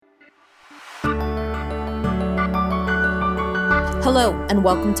Hello, and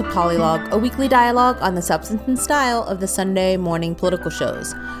welcome to Polylog, a weekly dialogue on the substance and style of the Sunday morning political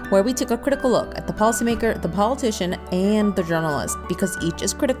shows, where we take a critical look at the policymaker, the politician, and the journalist, because each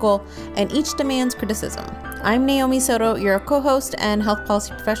is critical and each demands criticism. I'm Naomi Soto, your co-host and health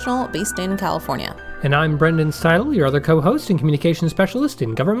policy professional based in California. And I'm Brendan Steidle, your other co-host and communications specialist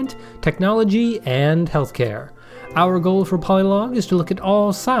in government, technology, and healthcare. Our goal for Polylog is to look at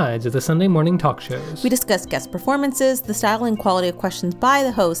all sides of the Sunday morning talk shows. We discuss guest performances, the style and quality of questions by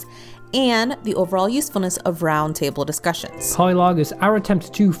the host, and the overall usefulness of roundtable discussions. Polylog is our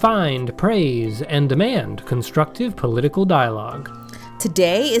attempt to find, praise, and demand constructive political dialogue.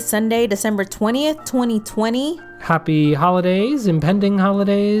 Today is Sunday, December 20th, 2020. Happy holidays, impending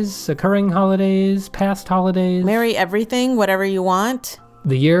holidays, occurring holidays, past holidays. Merry everything, whatever you want.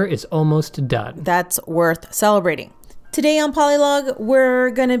 The year is almost done. That's worth celebrating. Today on Polylog,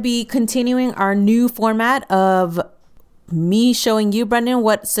 we're going to be continuing our new format of me showing you, Brendan,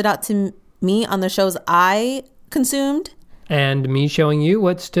 what stood out to me on the shows I consumed. And me showing you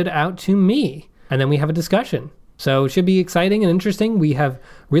what stood out to me. And then we have a discussion. So it should be exciting and interesting. We have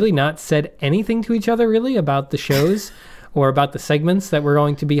really not said anything to each other, really, about the shows or about the segments that we're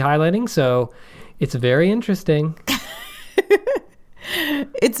going to be highlighting. So it's very interesting.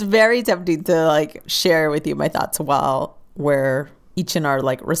 It's very tempting to share with you my thoughts while we're each in our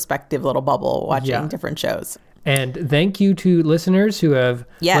respective little bubble watching different shows. And thank you to listeners who have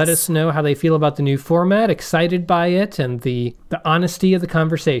let us know how they feel about the new format, excited by it, and the honesty of the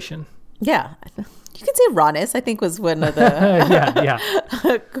conversation. Yeah. You could say rawness, I think, was one of the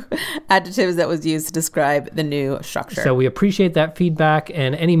adjectives that was used to describe the new structure. So we appreciate that feedback,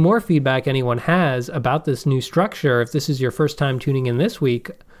 and any more feedback anyone has about this new structure. If this is your first time tuning in this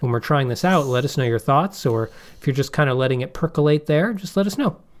week when we're trying this out, let us know your thoughts, or if you're just kind of letting it percolate there, just let us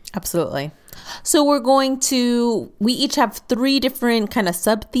know. Absolutely. So we each have three different kind of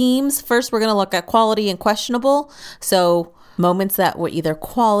sub-themes. First, we're going to look at quality and questionable. So moments that were either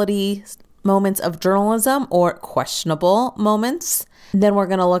quality moments of journalism or questionable moments. Then we're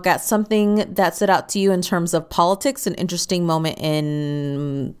going to look at something that stood out to you in terms of politics, an interesting moment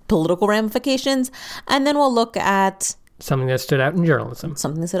in political ramifications. And then we'll look at something that stood out in journalism.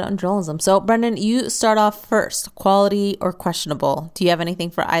 So, Brendan, you start off first. Quality or questionable? Do you have anything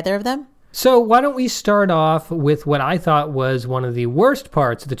for either of them? So why don't we start off with what I thought was one of the worst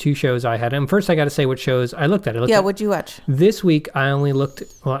parts of the two shows I had. And first, I got to say what shows I looked at. What'd you watch? This week, I only looked...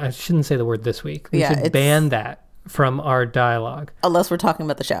 Well, I shouldn't say the word this week. We should ban that from our dialogue. Unless we're talking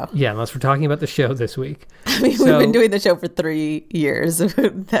about the show. Yeah, unless we're talking about the show this week. We've been doing the show for 3 years.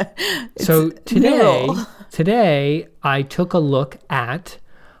 So today, I took a look at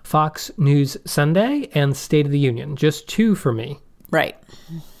Fox News Sunday and State of the Union. Just two for me. Right.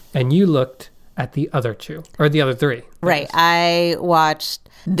 And you looked at the other two, or the other three. Right. I watched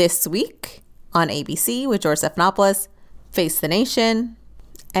This Week on ABC with George Stephanopoulos, Face the Nation,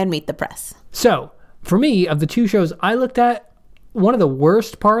 and Meet the Press. So, for me, of the two shows I looked at, one of the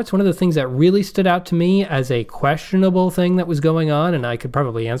worst parts, one of the things that really stood out to me as a questionable thing that was going on, and I could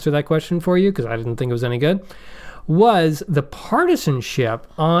probably answer that question for you because I didn't think it was any good, was the partisanship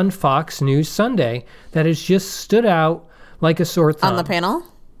on Fox News Sunday that has just stood out like a sore thumb. On the panel?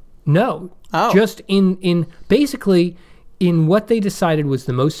 No. Oh. Just in basically in what they decided was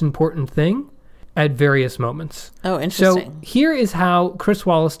the most important thing at various moments. Oh, interesting. So here is how Chris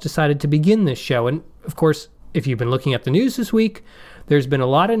Wallace decided to begin this show. And of course, if you've been looking at the news this week, there's been a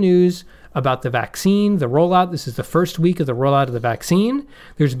lot of news about the vaccine, the rollout. This is the first week of the rollout of the vaccine.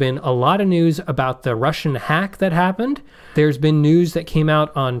 There's been a lot of news about the Russian hack that happened. There's been news that came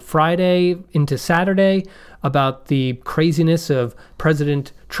out on Friday into Saturday about the craziness of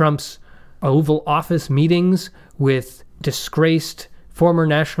President Trump's Oval Office meetings with disgraced former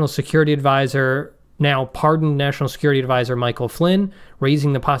National Security Advisor, now pardoned National Security Advisor Michael Flynn,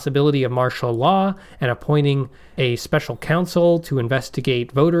 raising the possibility of martial law and appointing a special counsel to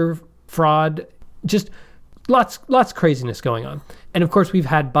investigate voter fraud. Just lots of craziness going on. And of course, we've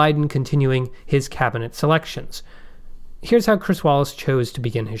had Biden continuing his cabinet selections. Here's how Chris Wallace chose to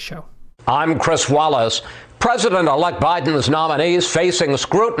begin his show. I'm Chris Wallace. President-elect Biden's nominees facing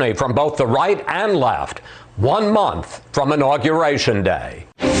scrutiny from both the right and left, 1 month from Inauguration Day.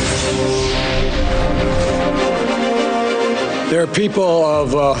 They're people of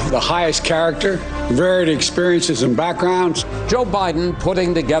the highest character, varied experiences and backgrounds. Joe Biden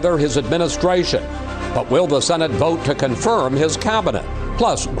putting together his administration. But will the Senate vote to confirm his cabinet?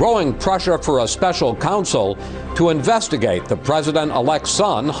 Plus, growing pressure for a special counsel to investigate the president-elect's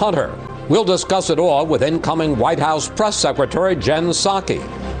son, Hunter. We'll discuss it all with incoming White House Press Secretary Jen Psaki,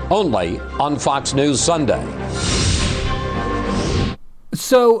 only on Fox News Sunday.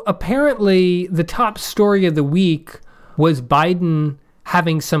 So apparently the top story of the week was Biden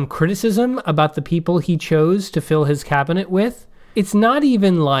having some criticism about the people he chose to fill his cabinet with. It's not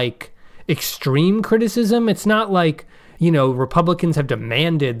even like extreme criticism. It's not like, Republicans have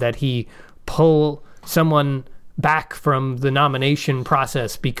demanded that he pull someone back from the nomination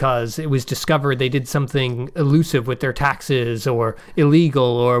process because it was discovered they did something elusive with their taxes or illegal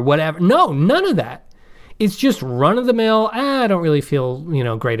or whatever. No, none of that. It's just run-of-the-mill, I don't really feel,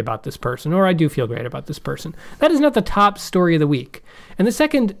 great about this person, or I do feel great about this person. That is not the top story of the week. And the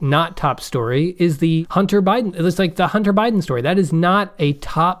second not top story is the Hunter Biden. It's like the Hunter Biden story. That is not a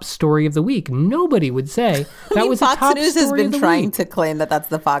top story of the week. Nobody would say that was a top story of the week. Fox News has been trying to claim that that's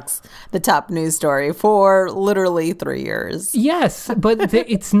the top news story for literally 3 years. Yes, but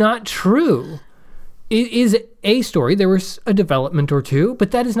it's not true. It is a story. There was a development or two,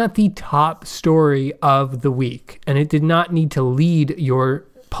 but that is not the top story of the week. And it did not need to lead your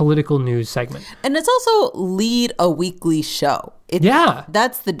political news segment. And it's also lead a weekly show.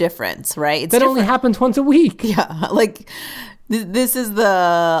 That's the difference, right? That only happens once a week. Yeah. Like, this is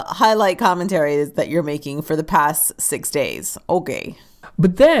the highlight commentary that you're making for the past 6 days. Okay.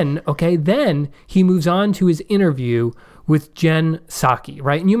 But then he moves on to his interview with Jen Psaki,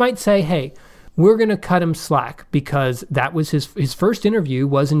 right? And you might say, hey, we're going to cut him slack because that was his first interview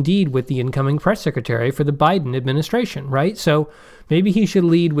was indeed with the incoming press secretary for the Biden administration, right? So maybe he should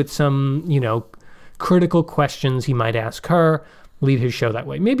lead with some, critical questions he might ask her, lead his show that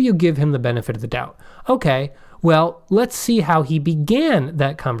way. Maybe you give him the benefit of the doubt. Okay, well, let's see how he began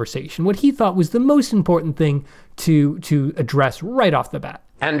that conversation, what he thought was the most important thing to address right off the bat.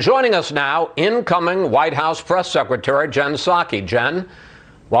 And joining us now, incoming White House press secretary Jen Psaki. Jen,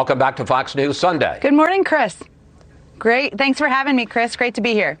 welcome back to Fox News Sunday. Good morning, Chris. Great. Thanks for having me, Chris. Great to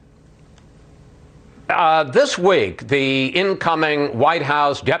be here. This week, the incoming White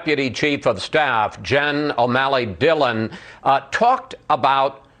House Deputy Chief of Staff, Jen O'Malley Dillon, talked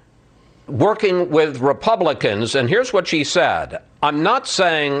about working with Republicans. And here's what she said. I'm not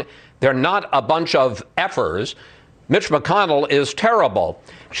saying they're not a bunch of effers. Mitch McConnell is terrible.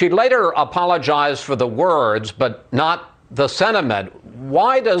 She later apologized for the words, but not the sentiment.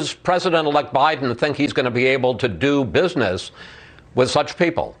 Why does President-elect Biden think he's going to be able to do business with such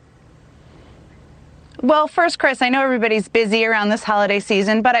people? Well, first, Chris, I know everybody's busy around this holiday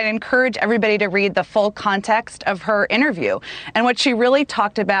season, but I'd encourage everybody to read the full context of her interview. And what she really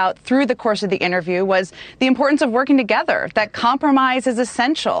talked about through the course of the interview was the importance of working together, that compromise is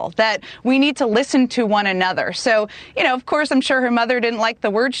essential, that we need to listen to one another. So, of course, I'm sure her mother didn't like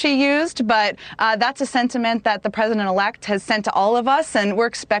the word she used, but that's a sentiment that the president-elect has sent to all of us, and we're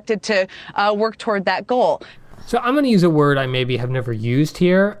expected to work toward that goal. So I'm going to use a word I maybe have never used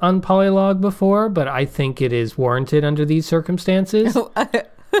here on Polylog before, but I think it is warranted under these circumstances.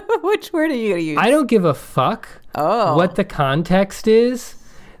 Which word are you going to use? I don't give a fuck what the context is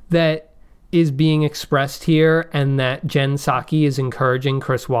that is being expressed here and that Jen Psaki is encouraging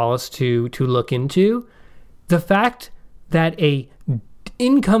Chris Wallace to look into. The fact that a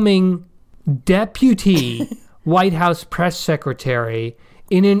incoming deputy White House press secretary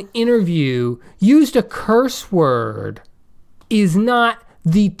in an interview used a curse word is not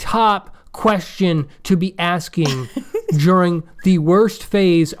the top question to be asking during the worst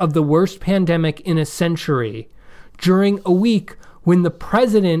phase of the worst pandemic in a century, during a week when the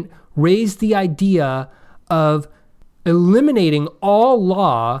president raised the idea of eliminating all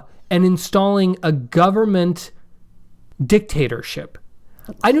law and installing a government dictatorship.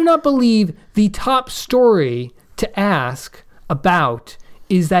 I do not believe the top story to ask about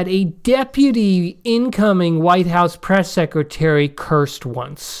is that a deputy incoming White House press secretary cursed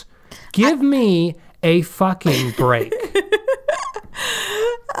once. Give me a fucking break.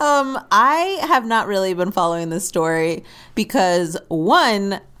 I have not really been following this story because,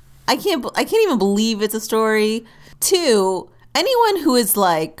 one, I can't even believe it's a story. Two, anyone who is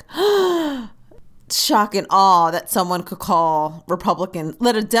like shock and awe that someone could call Republican,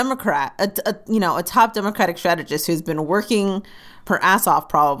 let a Democrat, a top Democratic strategist who's been working her ass off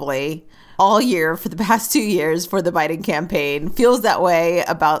probably all year for the past 2 years for the Biden campaign feels that way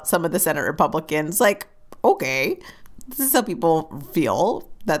about some of the Senate Republicans. Like, okay, this is how people feel.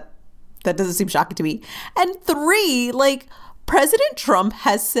 That doesn't seem shocking to me. And three, like, President Trump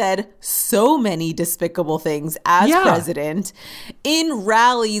has said so many despicable things as president in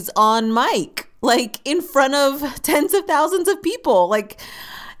rallies on mic, like in front of tens of thousands of people. Like,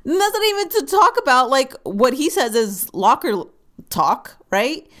 that's not even to talk about like what he says is locker talk,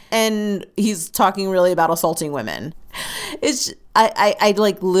 right? And he's talking really about assaulting women. It's I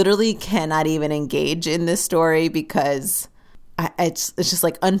like literally cannot even engage in this story because it's just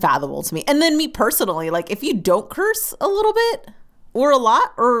like unfathomable to me. And then me personally, like if you don't curse a little bit or a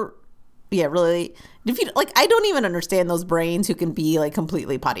lot or really, if you like, I don't even understand those brains who can be like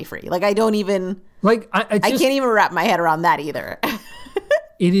completely potty free. Like I don't even like I can't even wrap my head around that either.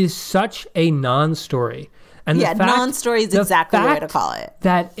 It is such a non-story. And non-story is exactly the way to call it.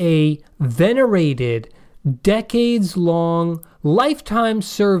 That a venerated, decades-long,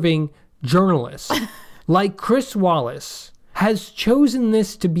 lifetime-serving journalist like Chris Wallace has chosen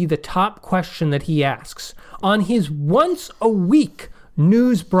this to be the top question that he asks on his once-a-week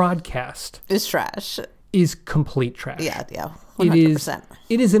news broadcast is trash. Is complete trash. Yeah, 100%.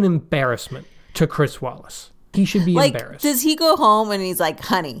 It is an embarrassment to Chris Wallace. He should be embarrassed. Does he go home and he's like,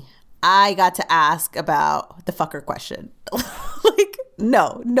 honey, I got to ask about the fucker question? Like,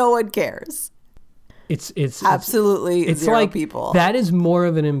 no one cares. It's absolutely zero like people. That is more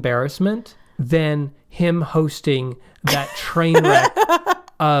of an embarrassment than him hosting that train wreck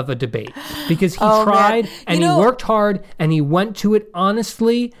of a debate, because he tried and he worked hard and he went to it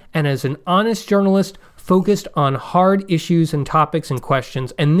honestly and as an honest journalist focused on hard issues and topics and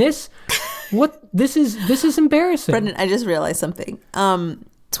questions. And this is embarrassing. Brendan, I just realized something.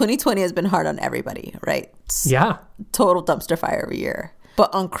 2020 has been hard on everybody, right? Yeah. Total dumpster fire every year.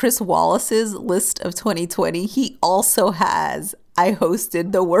 But on Chris Wallace's list of 2020, he also has, I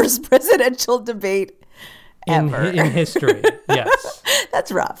hosted the worst presidential debate ever. In history, yes.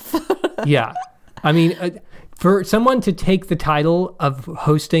 That's rough. Yeah. I mean, for someone to take the title of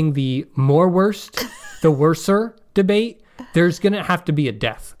hosting the worser debate, there's going to have to be a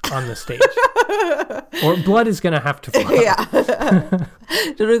death on the stage. Or blood is going to have to flow. Yeah.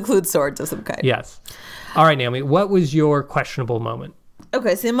 It'll include swords of some kind. Yes. All right, Naomi, what was your questionable moment?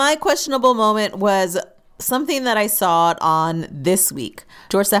 Okay, so my questionable moment was something that I saw on This Week.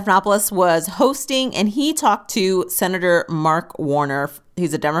 George Stephanopoulos was hosting, and he talked to Senator Mark Warner.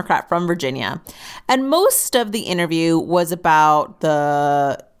 He's a Democrat from Virginia. And most of the interview was about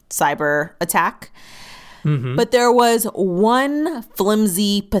the cyber attack. Mm-hmm. But there was one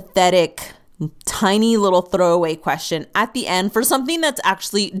flimsy, pathetic, tiny little throwaway question at the end for something that's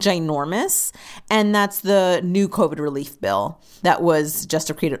actually ginormous, and that's the new COVID relief bill that was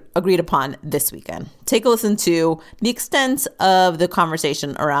just agreed upon this weekend. Take a listen to the extent of the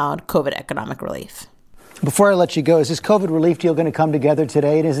conversation around COVID economic relief. Before I let you go, is this COVID relief deal going to come together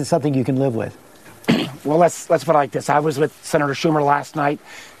today, and is it something you can live with? Well, let's put it like this. I was with Senator Schumer last night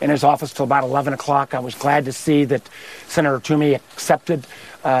in his office till about 11 o'clock. I was glad to see that Senator Toomey accepted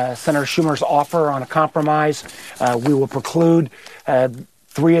Senator Schumer's offer on a compromise. We will preclude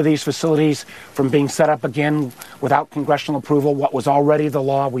 3 of these facilities from being set up again without congressional approval, what was already the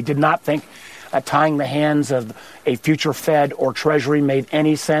law. We did not think tying the hands of a future Fed or Treasury made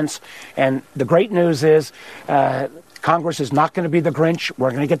any sense. And the great news is Congress is not going to be the Grinch. We're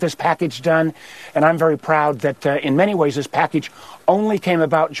going to get this package done. And I'm very proud that in many ways this package only came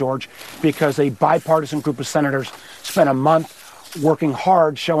about, George, because a bipartisan group of senators spent a month working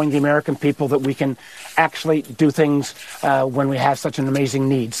hard showing the American people that we can actually do things when we have such an amazing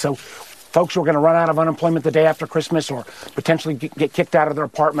need. So folks who are going to run out of unemployment the day after Christmas or potentially get kicked out of their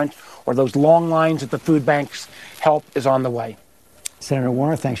apartment or those long lines at the food banks, help is on the way. Senator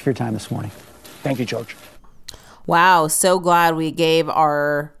Warner, thanks for your time this morning. Thank you, George. Wow, so glad we gave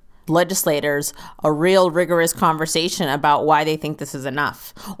our legislators a real rigorous conversation about why they think this is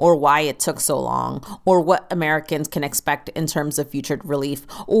enough, or why it took so long, or what Americans can expect in terms of future relief,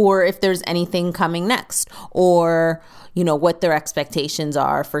 or if there's anything coming next, or, you know, what their expectations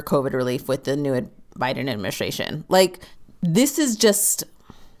are for COVID relief with the new Biden administration. Like, this is just...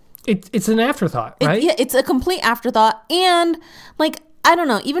 It's an afterthought, right? Yeah, it's a complete afterthought. And, like, I don't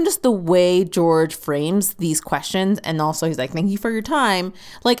know, even just the way George frames these questions, and also he's like, thank you for your time.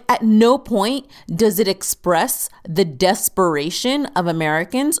 Like, at no point does it express the desperation of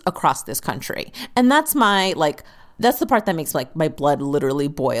Americans across this country. And that's that's the part that makes like my blood literally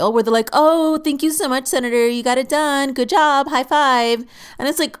boil, where they're like, oh, thank you so much, Senator. You got it done. Good job. High five. And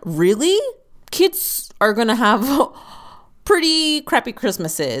it's like, really? Kids are going to have pretty crappy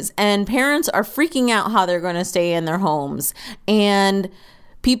Christmases, and parents are freaking out how they're going to stay in their homes, and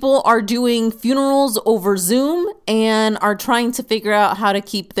people are doing funerals over Zoom and are trying to figure out how to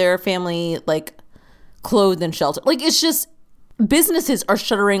keep their family like clothed and sheltered. Like, it's just, businesses are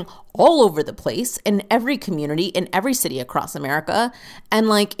shuttering all over the place in every community, in every city across America. And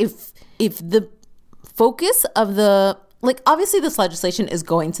like, if the focus of the, like, obviously this legislation is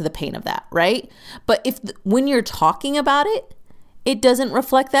going to the pain of that, right? But when you're talking about it, it doesn't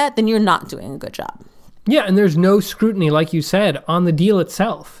reflect that, then you're not doing a good job. Yeah, and there's no scrutiny, like you said, on the deal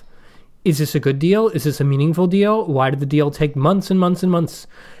itself. is this a good deal? Is this a meaningful deal? Why did the deal take months and months and months?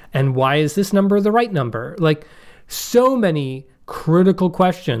 And why is this number the right number? Like, so many critical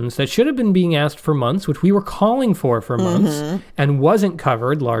questions that should have been being asked for months, which we were calling for months, and wasn't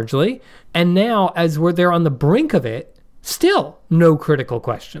covered largely. And now, as we're there on the brink of it, still no critical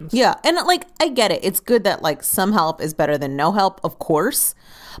questions. Yeah. And like, I get it. It's good that like some help is better than no help, of course.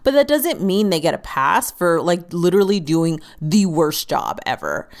 But that doesn't mean they get a pass for like literally doing the worst job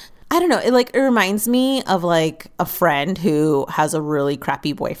ever. I don't know. It reminds me of like a friend who has a really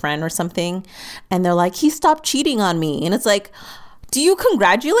crappy boyfriend or something. And they're like, he stopped cheating on me. And it's like, do you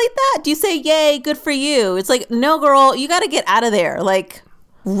congratulate that? Do you say, yay, good for you? It's like, no, girl, you got to get out of there. Like,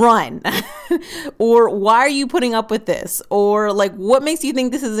 run. Or why are you putting up with this? Or like, what makes you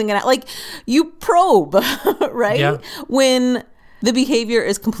think this isn't gonna, like, you probe, right? Yeah. When the behavior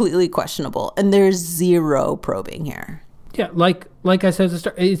is completely questionable and there's zero probing here. Yeah, like I said at the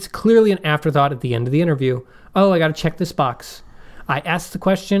start, it's clearly an afterthought at the end of the interview. Oh, I got to check this box. I asked the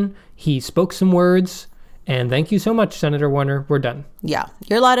question, he spoke some words, and thank you so much, Senator Warner. We're done. Yeah,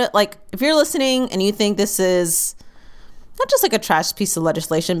 you're allowed to, like, if you're listening and you think this is not just like a trash piece of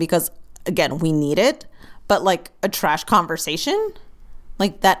legislation, because again, we need it, but like a trash conversation,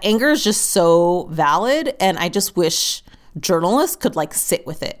 like that anger is just so valid. And I just wish journalists could like sit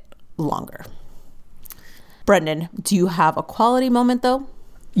with it longer. Brendan, do you have a quality moment though?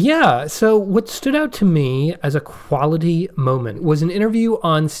 Yeah, so what stood out to me as a quality moment was an interview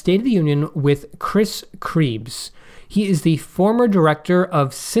on State of the Union with Chris Krebs. He is the former director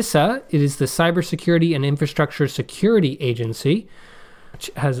of CISA. It is the Cybersecurity and Infrastructure Security Agency,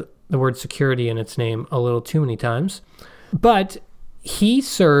 which has the word security in its name a little too many times. But he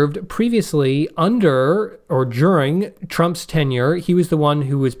served previously under or during Trump's tenure. He was the one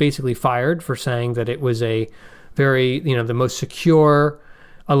who was basically fired for saying that it was a very, the most secure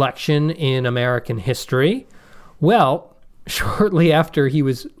election in American history. Well, shortly after he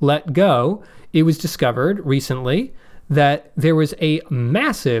was let go, it was discovered recently that there was the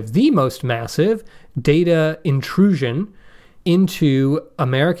most massive data intrusion into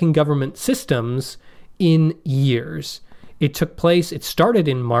American government systems in years. It took place, it started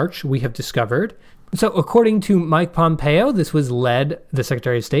in March, we have discovered. So according to Mike Pompeo, the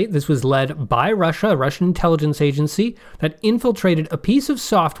Secretary of State, this was led by Russia, a Russian intelligence agency that infiltrated a piece of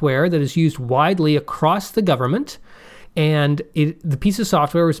software that is used widely across the government. And the piece of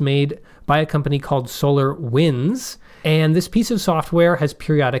software was made by a company called SolarWinds. And this piece of software has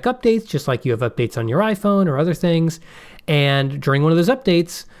periodic updates, just like you have updates on your iPhone or other things. And during one of those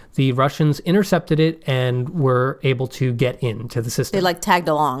updates, the Russians intercepted it and were able to get into the system. They like tagged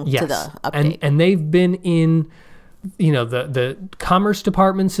along to the update. And they've been in, the Commerce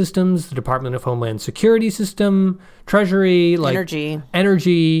Department systems, the Department of Homeland Security system, Treasury,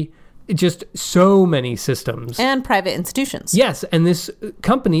 energy, just so many systems. And private institutions. Yes, and this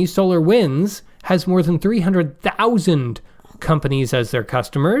company, SolarWinds, has more than 300,000 companies as their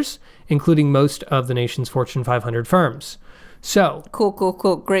customers, including most of the nation's Fortune 500 firms. So cool.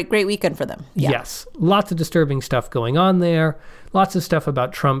 Great weekend for them. Yeah. Yes, lots of disturbing stuff going on there. Lots of stuff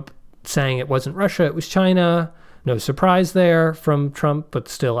about Trump saying it wasn't Russia, it was China. No surprise there from Trump, but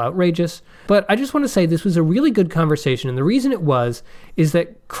still outrageous. But I just want to say this was a really good conversation. And the reason it is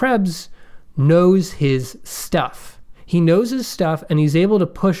that Krebs knows his stuff. He knows his stuff, and he's able to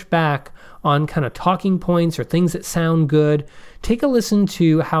push back on kind of talking points or things that sound good. Take a listen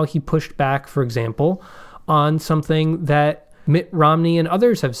to how he pushed back, for example, on something that Mitt Romney and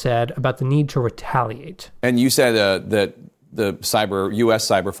others have said about the need to retaliate. And you said that the U.S.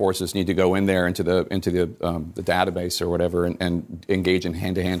 cyber forces need to go in there into the database or whatever and engage in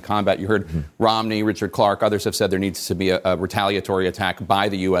hand-to-hand combat. You heard Romney, Richard Clark, others have said there needs to be a retaliatory attack by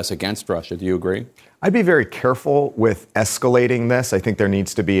the U.S. against Russia. Do you agree? I'd be very careful with escalating this. I think there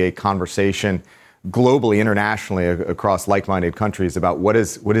needs to be a conversation globally, internationally, across like-minded countries about what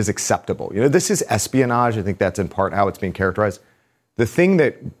is acceptable. This is espionage. I think that's in part how it's being characterized. The thing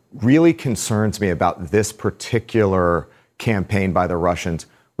that really concerns me about this particular campaign by the Russians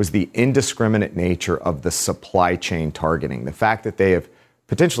was the indiscriminate nature of the supply chain targeting. The fact that they have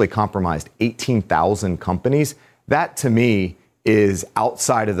potentially compromised 18,000 companies, that to me is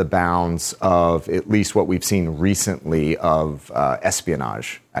outside of the bounds of at least what we've seen recently of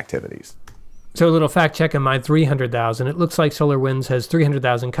espionage activities. So a little fact check on my 300,000. It looks like SolarWinds has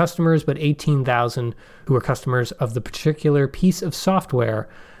 300,000 customers, but 18,000 who are customers of the particular piece of software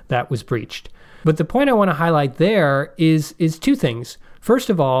that was breached. But the point I want to highlight there is two things. First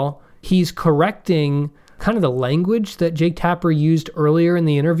of all, he's correcting kind of the language that Jake Tapper used earlier in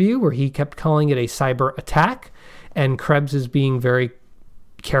the interview, where he kept calling it a cyber attack, and Krebs is being very,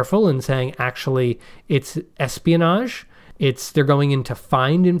 careful in saying, actually, it's espionage. They're going in to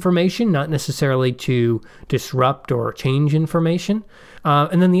find information, not necessarily to disrupt or change information.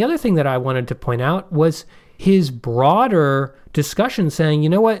 And then the other thing that I wanted to point out was his broader discussion saying, you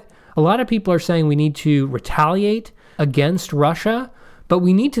know what, a lot of people are saying we need to retaliate against Russia, but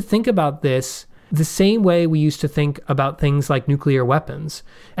we need to think about this the same way we used to think about things like nuclear weapons,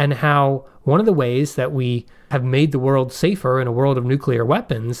 and how one of the ways that we have made the world safer in a world of nuclear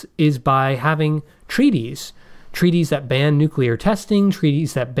weapons is by having treaties that ban nuclear testing,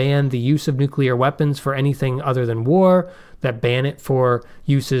 treaties that ban the use of nuclear weapons for anything other than war, that ban it for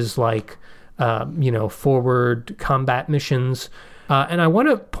uses like, forward combat missions. And I want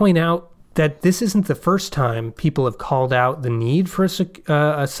to point out that this isn't the first time people have called out the need for a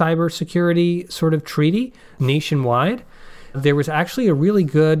cybersecurity sort of treaty nationwide. There was actually a really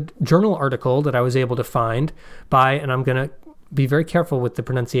good journal article that I was able to find by, and I'm going to be very careful with the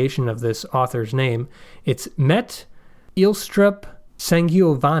pronunciation of this author's name. It's Met Ilstrup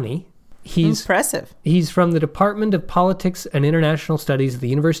Sangiovanni. He's impressive. He's from the Department of Politics and International Studies at the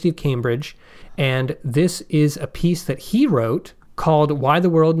University of Cambridge, and this is a piece that he wrote called Why the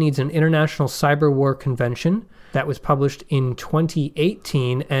World Needs an International Cyber War Convention, that was published in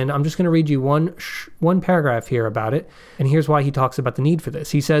 2018. And I'm just going to read you one paragraph here about it. And here's why he talks about the need for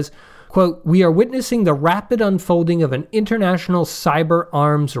this. He says, quote, "We are witnessing the rapid unfolding of an international cyber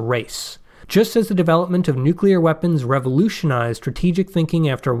arms race. Just as the development of nuclear weapons revolutionized strategic thinking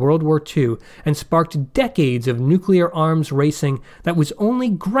after World War II and sparked decades of nuclear arms racing that was only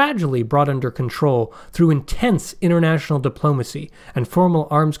gradually brought under control through intense international diplomacy and formal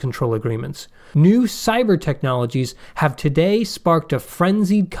arms control agreements, new cyber technologies have today sparked a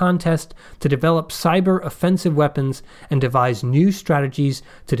frenzied contest to develop cyber offensive weapons and devise new strategies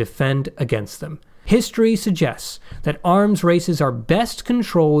to defend against them. History suggests that arms races are best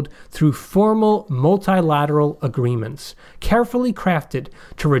controlled through formal multilateral agreements, carefully crafted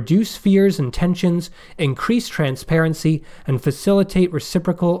to reduce fears and tensions, increase transparency, and facilitate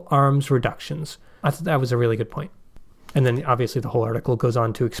reciprocal arms reductions." I thought that was a really good point. And then obviously the whole article goes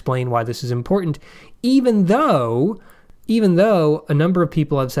on to explain why this is important, even though a number of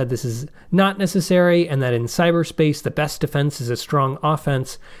people have said this is not necessary, and that in cyberspace, the best defense is a strong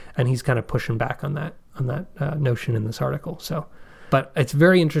offense. And he's kind of pushing back on that notion in this article. So, but it's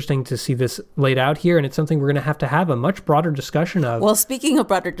very interesting to see this laid out here, and it's something we're going to have a much broader discussion of. Well, speaking of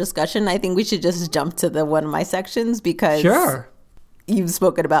broader discussion, I think we should just jump to one of my sections, because sure, you've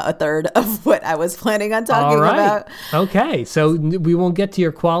spoken about a third of what I was planning on talking about. Okay, so we won't get to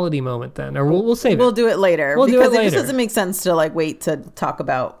your quality moment then, or we'll save it. We'll do it later. We'll do it later. It just doesn't make sense to wait to talk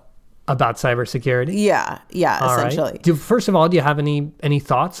about cybersecurity. Yeah, all essentially. Right. First of all, do you have any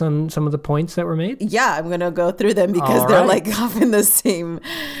thoughts on some of the points that were made? Yeah, I'm gonna go through them because they're often the same.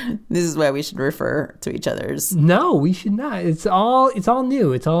 This is why we should refer to each other's. No, we should not. It's all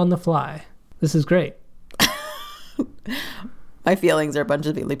new. It's all on the fly. This is great. My feelings are a bunch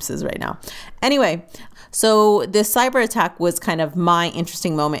of ellipses right now. Anyway, so this cyber attack was kind of my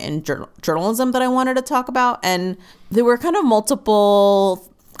interesting moment in journalism that I wanted to talk about. And there were kind of multiple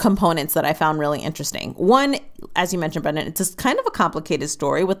components that I found really interesting. One, as you mentioned, Brendan, it's just kind of a complicated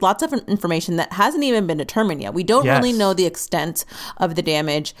story with lots of information that hasn't even been determined yet. We don't really know the extent of the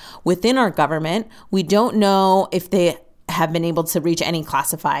damage within our government. We don't know if they have been able to reach any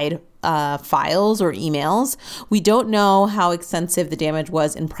classified files or emails. We don't know how extensive the damage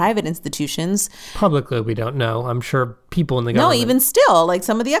was in private institutions. Publicly, we don't know. I'm sure people in the government. No, even still,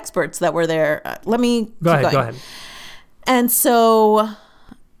 some of the experts that were there. Let me go ahead. And so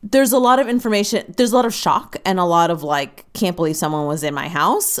there's a lot of information. There's a lot of shock and a lot of can't believe someone was in my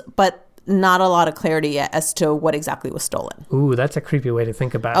house, but not a lot of clarity yet as to what exactly was stolen. Ooh, that's a creepy way to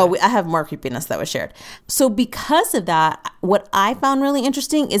think about it. Oh, I have more creepiness that was shared. So because of that, what I found really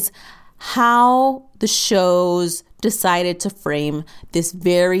interesting is how the shows decided to frame this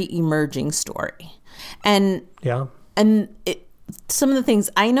very emerging story. And some of the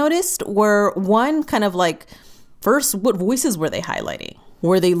things I noticed were, one, kind of first, what voices were they highlighting?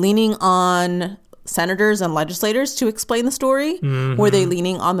 Were they leaning on senators and legislators to explain the story? Mm-hmm. Were they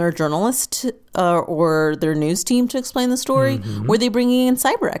leaning on their journalists or their news team to explain the story? Mm-hmm. Were they bringing in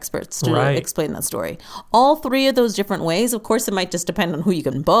cyber experts to explain that story? All three of those different ways. Of course, it might just depend on who you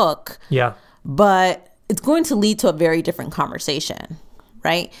can book. Yeah. But it's going to lead to a very different conversation,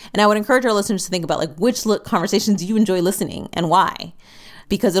 right? And I would encourage our listeners to think about which conversations you enjoy listening and why,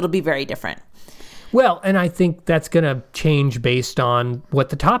 because it'll be very different. Well, and I think that's going to change based on what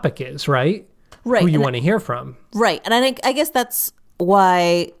the topic is, right? Right. Who you want to hear from. Right. And I guess that's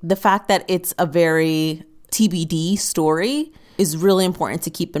why the fact that it's a very TBD story is really important to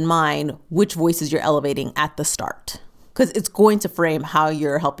keep in mind which voices you're elevating at the start, because it's going to frame how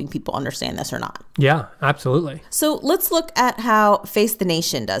you're helping people understand this or not. Yeah, absolutely. So let's look at how Face the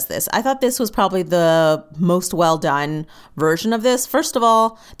Nation does this. I thought this was probably the most well done version of this. First of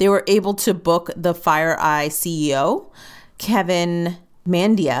all, they were able to book the FireEye CEO, Kevin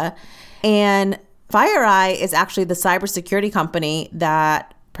Mandia. And FireEye is actually the cybersecurity company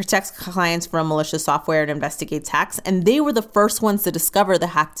that protects clients from malicious software and investigates hacks. And they were the first ones to discover the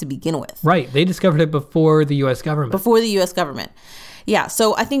hack to begin with. Right. They discovered it before the U.S. government. Yeah.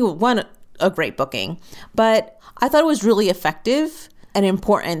 So I think a great booking. But I thought it was really effective and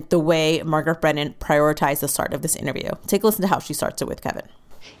important the way Margaret Brennan prioritized the start of this interview. Take a listen to how she starts it with Kevin.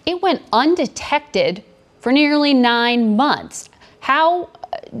 It went undetected for nearly 9 months. How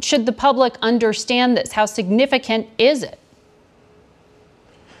should the public understand this? How significant is it?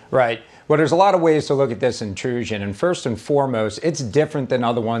 Right. Well, there's a lot of ways to look at this intrusion. And first and foremost, it's different than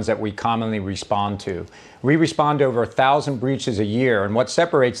other ones that we commonly respond to. We respond to over 1,000 breaches a year. And what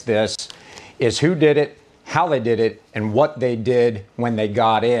separates this is who did it, how they did it, and what they did when they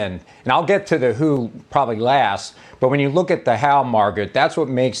got in. And I'll get to the who probably last. But when you look at the how, Margaret, that's what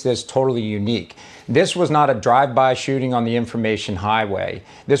makes this totally unique. This was not a drive-by shooting on the information highway.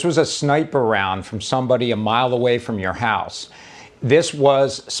 This was a sniper round from somebody a mile away from your house. This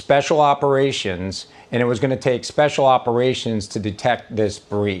was special operations, and it was going to take special operations to detect this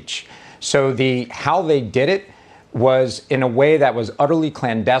breach. So how they did it was in a way that was utterly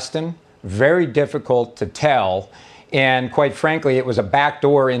clandestine, very difficult to tell, and quite frankly, it was a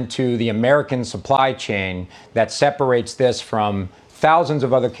backdoor into the American supply chain that separates this from thousands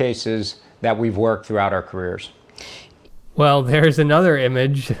of other cases that we've worked throughout our careers. Well, there's another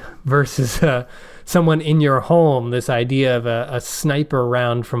image versus someone in your home, this idea of a sniper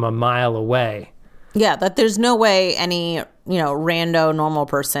round from a mile away. Yeah, that there's no way any, rando normal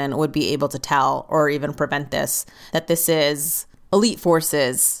person would be able to tell or even prevent this, that this is elite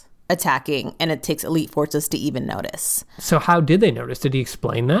forces attacking, and it takes elite forces to even notice. So how did they notice? Did he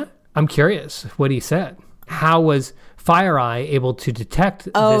explain that? I'm curious what he said. How was FireEye able to detect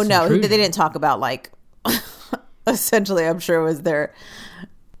this intrusion? They didn't talk about, essentially, I'm sure it was their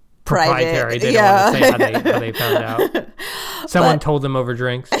proprietary. They don't want to say how they found out. Someone told them over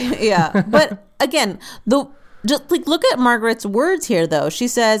drinks. Yeah. But again, look at Margaret's words here, though. She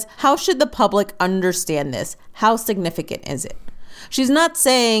says, how should the public understand this? How significant is it? She's not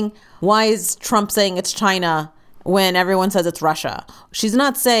saying, why is Trump saying it's China when everyone says it's Russia? She's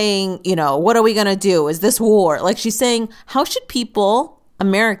not saying, what are we going to do? Is this war? She's saying, how should people,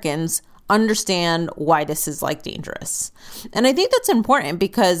 Americans, understand why this is dangerous? And I think that's important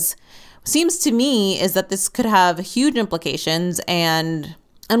because it seems to me is that this could have huge implications, and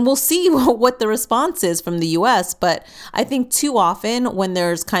we'll see what the response is from the US. But I think too often when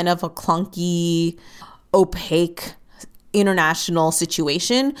there's kind of a clunky, opaque international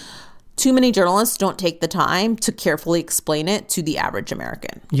situation, too many journalists don't take the time to carefully explain it to the average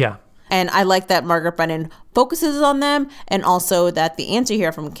American. Yeah. And I like that Margaret Brennan focuses on them, and also that the answer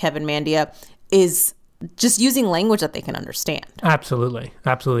here from Kevin Mandia is just using language that they can understand. Absolutely.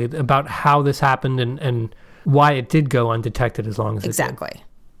 About how this happened and why it did go undetected as long as it did. Exactly.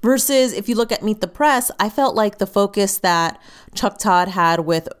 Versus if you look at Meet the Press, I felt like the focus that Chuck Todd had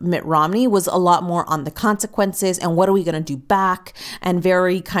with Mitt Romney was a lot more on the consequences and what are we going to do back, and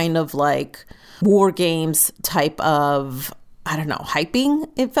very kind of war games type of, hyping,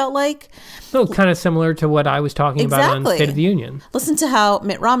 it felt like. So kind of similar to what I was talking about on State of the Union. Listen to how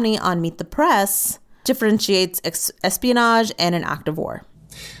Mitt Romney on Meet the Press differentiates espionage and an act of war.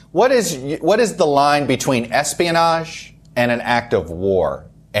 What is the line between espionage and an act of war?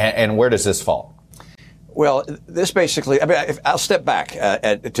 And where does this fall? Well, this basically, I'll step back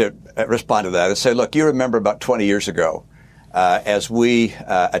to respond to that and say, look, you remember about 20 years ago, as we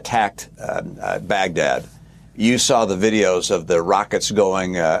attacked Baghdad, you saw the videos of the rockets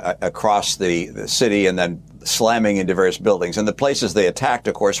going across the city and then slamming into various buildings. And the places they attacked,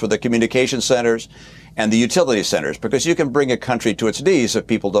 of course, were the communication centers and the utility centers, because you can bring a country to its knees if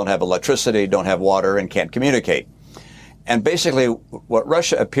people don't have electricity, don't have water, and can't communicate. And basically, what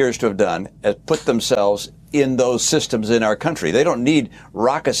Russia appears to have done is put themselves in those systems in our country. They don't need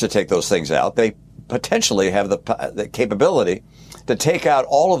rockets to take those things out. They potentially have the capability to take out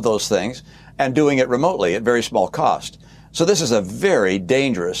all of those things and doing it remotely at very small cost. So this is a very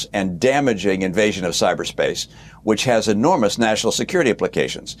dangerous and damaging invasion of cyberspace, which has enormous national security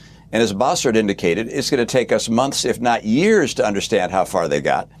implications. And as Bossert indicated, it's going to take us months, if not years, to understand how far they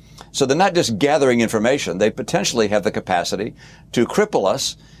got. So they're not just gathering information. They potentially have the capacity to cripple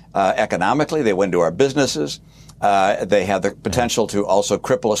us economically. They went into our businesses. They have the potential to also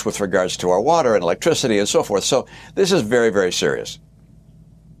cripple us with regards to our water and electricity and so forth. So this is very, very serious.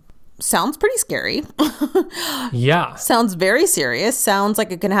 Sounds pretty scary. Yeah. Sounds very serious. Sounds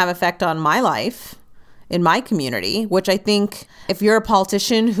like it can have effect on my life in my community, which I think if you're a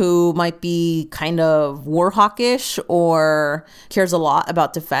politician who might be kind of war hawkish or cares a lot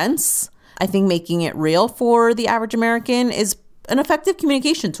about defense, I think making it real for the average American is an effective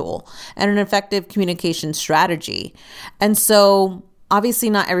communication tool and an effective communication strategy. And so obviously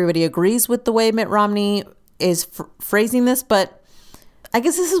not everybody agrees with the way Mitt Romney is phrasing this, but I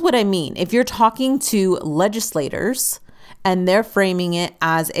guess this is what I mean. If you're talking to legislators and they're framing it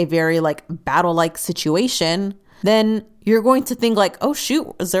as a very like battle-like situation, then you're going to think like, oh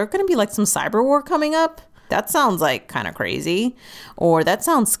shoot, is there going to be like some cyber war coming up? That sounds like kind of crazy, or that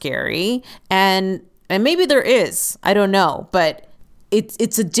sounds scary. And maybe there is, I don't know, but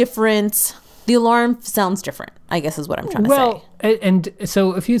it's a different, the alarm sounds different, I guess is what I'm trying to say. Well, and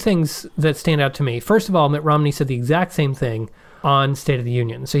so a few things that stand out to me. First of all, Mitt Romney said the exact same thing on State of the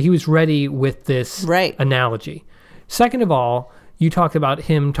Union. So he was ready with this analogy. Second of all, you talked about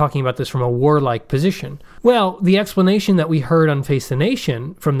him talking about this from a warlike position. Well, the explanation that we heard on Face the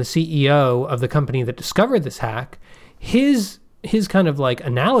Nation from the CEO of the company that discovered this hack, his kind of like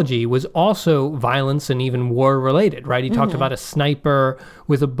analogy was also violence and even war related, right? He talked about a sniper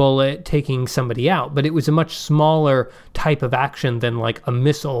with a bullet taking somebody out, but it was a much smaller type of action than like a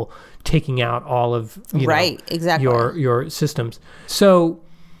missile taking out all of your systems. So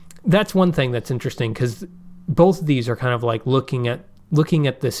that's one thing that's interesting, because both of these are kind of like looking at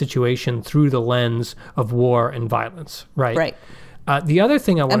the situation through the lens of war and violence, right? Right. The other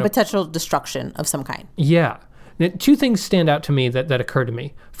thing I want and potential destruction of some kind. Yeah. Now, two things stand out to me that occurred to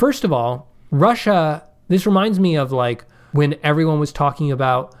me. First of all, Russia, this reminds me of like when everyone was talking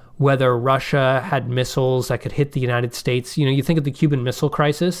about whether Russia had missiles that could hit the United States. You know, you think of the Cuban Missile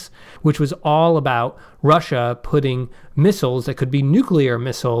Crisis, which was all about Russia putting missiles that could be nuclear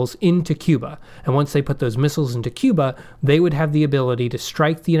missiles into Cuba. And once they put those missiles into Cuba, they would have the ability to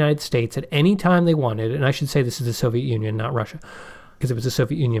strike the United States at any time they wanted. And I should say this is the Soviet Union, not Russia, because it was the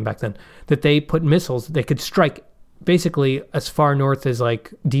Soviet Union back then, that they put missiles, they could strike basically as far north as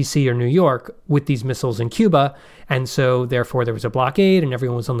like DC or New York with these missiles in Cuba. And so therefore there was a blockade and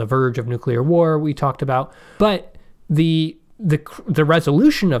everyone was on the verge of nuclear war, we talked about. But the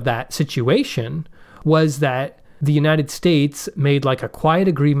resolution of that situation was that the United States made like a quiet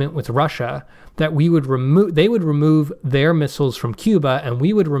agreement with Russia that they would remove their missiles from Cuba, and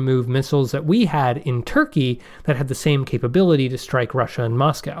we would remove missiles that we had in Turkey that had the same capability to strike Russia and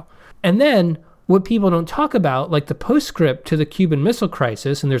Moscow. And then what people don't talk about, like the postscript to the Cuban Missile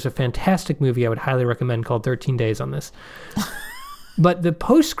Crisis, and there's a fantastic movie I would highly recommend called 13 Days on this. But the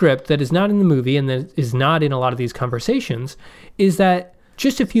postscript that is not in the movie and that is not in a lot of these conversations is that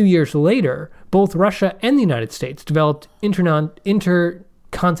just a few years later, both Russia and the United States developed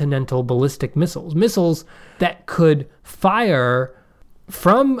intercontinental ballistic missiles that could fire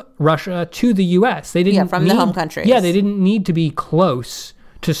from Russia to the U.S. They didn't from the home countries. Yeah, they didn't need to be close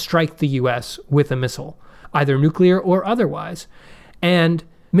to strike the U.S. with a missile, either nuclear or otherwise. And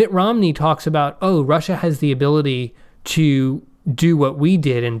Mitt Romney talks about, Russia has the ability to do what we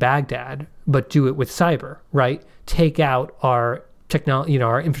did in Baghdad, but do it with cyber, right? Take out our technology,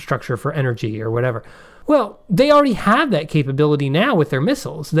 our infrastructure for energy or whatever. Well, they already have that capability now with their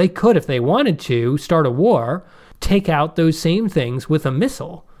missiles. They could, if they wanted to, start a war, take out those same things with a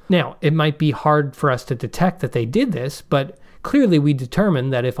missile. Now, it might be hard for us to detect that they did this, but clearly we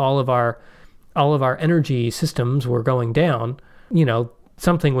determined that if all of our energy systems were going down,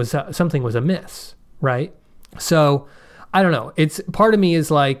 something was amiss, right? So I don't know. It's part of me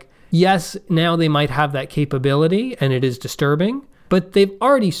is like, yes, now they might have that capability and it is disturbing, but they've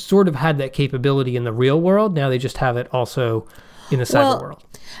already sort of had that capability in the real world. Now they just have it also in the cyber world.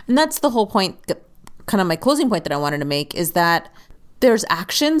 And that's the whole point, kind of my closing point that I wanted to make, is that there's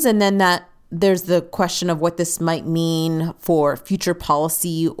actions and then that there's the question of what this might mean for future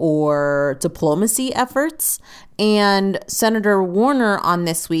policy or diplomacy efforts. And Senator Warner on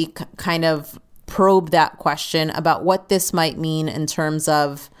This Week kind of probed that question about what this might mean in terms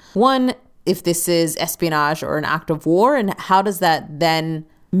of, one, if this is espionage or an act of war, and how does that then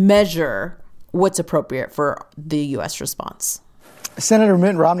measure what's appropriate for the U.S. response? Senator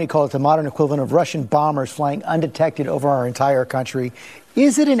Mitt Romney called it the modern equivalent of Russian bombers flying undetected over our entire country.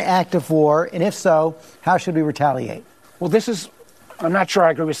 Is it an act of war? And if so, how should we retaliate? Well, I'm not sure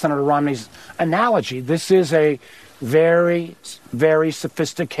I agree with Senator Romney's analogy. This is a very, very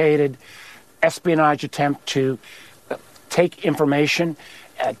sophisticated espionage attempt to take information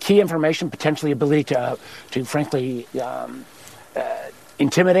key information, potentially ability to frankly,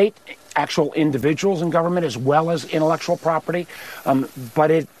 intimidate actual individuals in government as well as intellectual property.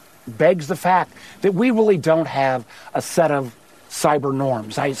 But it begs the fact that we really don't have a set of cyber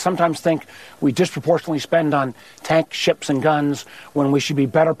norms. I sometimes think we disproportionately spend on tanks, ships, and guns when we should be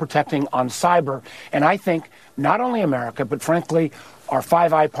better protecting on cyber. And I think not only America, but frankly, our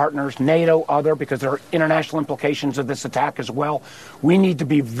Five Eyes partners, NATO, other, because there are international implications of this attack as well. We need to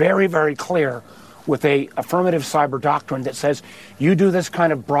be very, very clear with a affirmative cyber doctrine that says you do this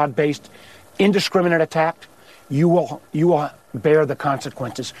kind of broad-based, indiscriminate attack, you will bear the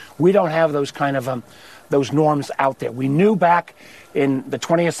consequences. We don't have those kind of those norms out there. We knew back in the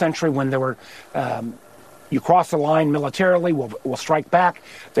 20th century when there were you cross the line militarily, we'll strike back.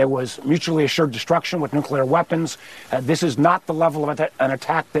 There was mutually assured destruction with nuclear weapons. This is not the level of an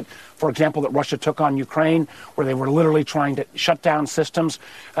attack that, for example, that Russia took on Ukraine, where they were literally trying to shut down systems.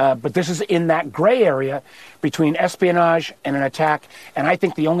 But this is in that gray area between espionage and an attack. And I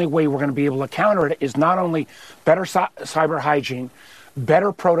think the only way we're going to be able to counter it is not only better cyber hygiene,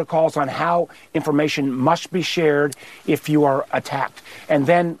 better protocols on how information must be shared if you are attacked, and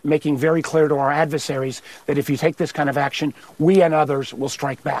then making very clear to our adversaries that if you take this kind of action, we and others will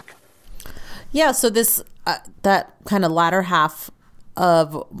strike back. Yeah, so this that kind of latter half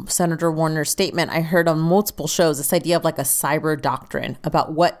of Senator Warner's statement, I heard on multiple shows, this idea of like a cyber doctrine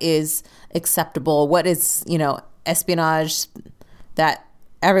about what is acceptable, what is, espionage that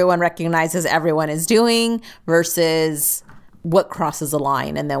everyone recognizes everyone is doing versus what crosses a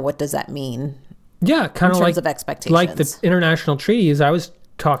line, and then what does that mean? Yeah, kind of in terms of expectations, like the international treaties I was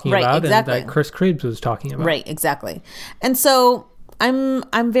talking about, exactly. And that Chris Krebs was talking about. Right, exactly. And so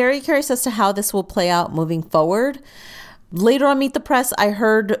I'm very curious as to how this will play out moving forward. Later on Meet the Press, I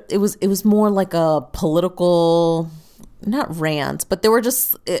heard it was more like a political, not rant, but they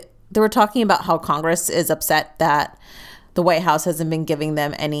were talking about how Congress is upset that the White House hasn't been giving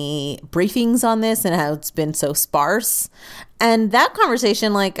them any briefings on this and how it's been so sparse. And that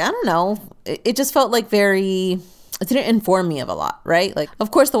conversation, I don't know, it just felt like it didn't inform me of a lot, right? Like,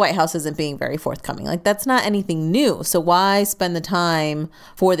 of course, the White House isn't being very forthcoming. Like, that's not anything new. So why spend the time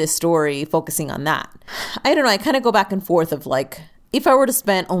for this story focusing on that? I don't know. I kind of go back and forth of if I were to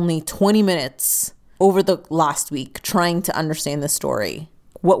spend only 20 minutes over the last week trying to understand the story,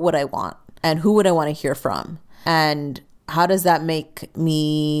 what would I want? And who would I want to hear from? And how does that make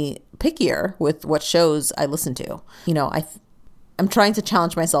me pickier with what shows I listen to? I'm trying to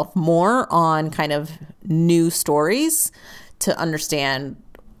challenge myself more on kind of new stories to understand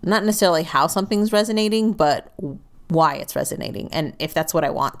not necessarily how something's resonating, but why it's resonating, and if that's what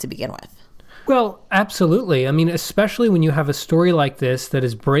I want to begin with. Well, absolutely. I mean, especially when you have a story like this that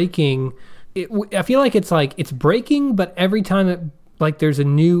is breaking. I feel like it's breaking, but every time there's a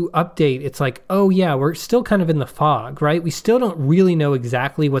new update, it's like, oh yeah, we're still kind of in the fog, right? We still don't really know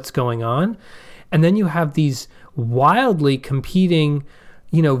exactly what's going on. And then you have these wildly competing,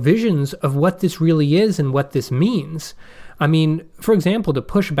 visions of what this really is and what this means. I mean, for example, to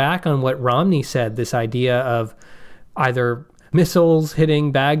push back on what Romney said, this idea of either missiles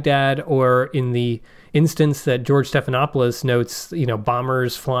hitting Baghdad or in the instance that George Stephanopoulos notes,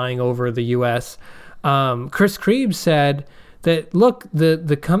 bombers flying over the U.S. Chris Krebs said that, look,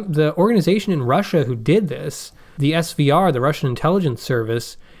 the organization in Russia who did this, the SVR, the Russian intelligence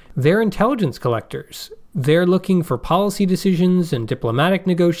service, they're intelligence collectors. They're looking for policy decisions and diplomatic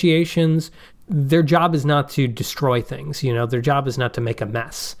negotiations. Their job is not to destroy things. Their job is not to make a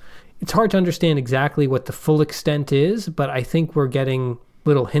mess. It's hard to understand exactly what the full extent is, but I think we're getting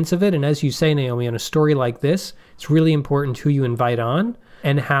little hints of it. And as you say, Naomi, on a story like this, it's really important who you invite on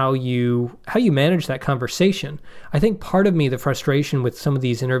and how you manage that conversation. I think part of me, the frustration with some of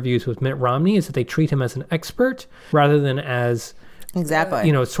these interviews with Mitt Romney is that they treat him as an expert rather than as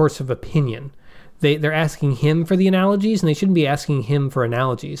a source of opinion. They're asking him for the analogies, and they shouldn't be asking him for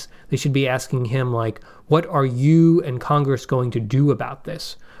analogies. They should be asking him, what are you and Congress going to do about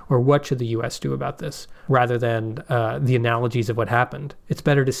this? Or what should the U.S. do about this? Rather than the analogies of what happened. It's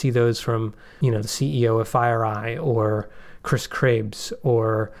better to see those from, the CEO of FireEye or Chris Krebs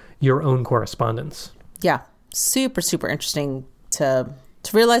or your own correspondents. Yeah, super, super interesting to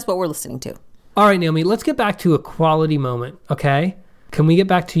realize what we're listening to. All right, Naomi, let's get back to a quality moment, okay? Can we get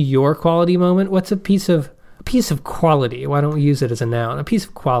back to your quality moment? What's a piece of quality? Why don't we use it as a noun? A piece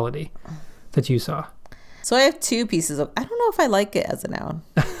of quality that you saw. So I have two pieces of, I don't know if I like it as a noun.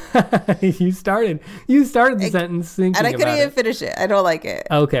 You started the sentence thinking and I couldn't about even it. finish it. I don't like it.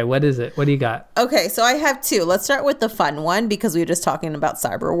 Okay, what is it? What do you got? Okay, so I have two. Let's start with the fun one because we were just talking about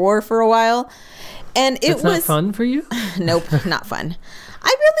cyber war for a while. And it It's was not fun for you? Nope, not fun.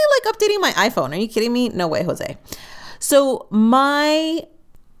 I really like updating my iPhone. Are you kidding me? No way, Jose. So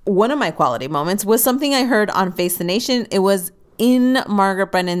one of my quality moments was something I heard on Face the Nation. It was in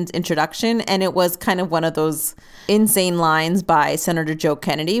Margaret Brennan's introduction, and it was kind of one of those insane lines by Senator Joe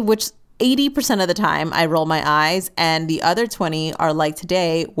Kennedy, which 80% of the time I roll my eyes, and the other 20 are like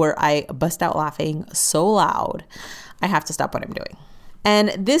today, where I bust out laughing so loud I have to stop what I'm doing. And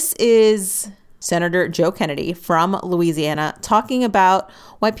this is Senator Joe Kennedy from Louisiana talking about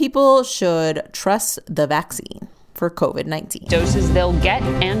why people should trust the vaccine for COVID-19. Doses they'll get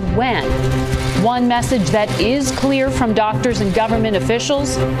and when. One message that is clear from doctors and government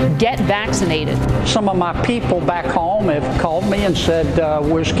officials: get vaccinated. Some of my people back home have called me and said,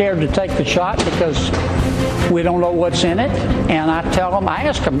 we're scared to take the shot because we don't know what's in it. And I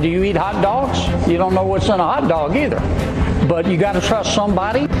ask them, do you eat hot dogs? You don't know what's in a hot dog either. But you got to trust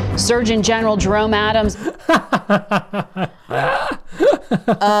somebody. Surgeon General Jerome Adams.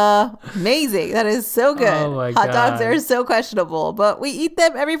 Amazing. That is so good. Oh my Hot dogs God. are so questionable, but we eat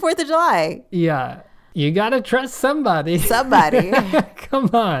them every 4th of July. Yeah. You got to trust somebody. Somebody. Come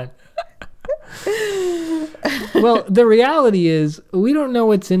on. Well, the reality is we don't know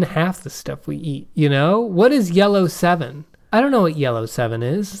what's in half the stuff we eat, you know? What is Yellow 7? I don't know what Yellow 7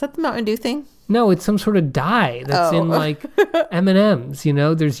 is. Is that the Mountain Dew thing? No, it's some sort of dye that's in like M&Ms, you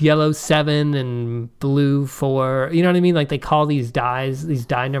know? There's Yellow 7 and Blue 4. You know what I mean? Like they call these dyes, these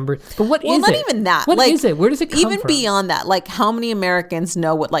dye numbers. But what is it? Well, not even that. What like, is it? Where does it come even from? beyond that, like how many Americans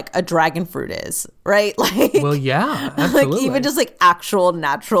know what like a dragon fruit is, right? Like, Well, yeah, absolutely. like even just like actual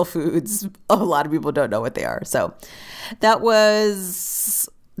natural foods, a lot of people don't know what they are. So that was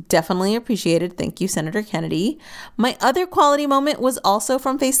definitely appreciated. Thank you, Senator Kennedy. My other quality moment was also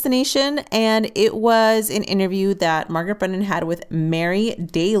from Face the Nation, and it was an interview that Margaret Brennan had with Mary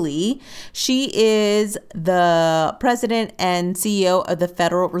Daly. She is the president and CEO of the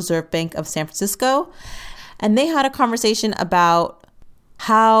Federal Reserve Bank of San Francisco, and they had a conversation about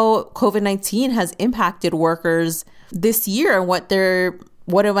how COVID-19 has impacted workers this year and what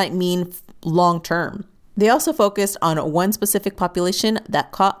it might mean long term. They also focused on one specific population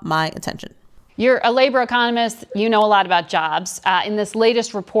that caught my attention. You're a labor economist. You know a lot about jobs. In this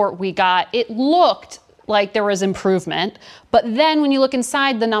latest report we got, it looked like there was improvement. But then when you look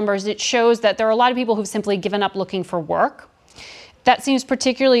inside the numbers, it shows that there are a lot of people who've simply given up looking for work. That seems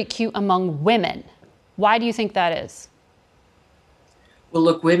particularly acute among women. Why do you think that is? Well,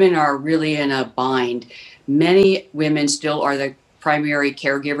 look, women are really in a bind. Many women still are the primary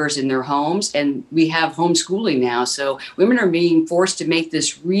caregivers in their homes, and we have homeschooling now. So women are being forced to make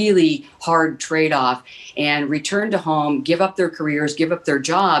this really hard trade-off and return to home, give up their careers, give up their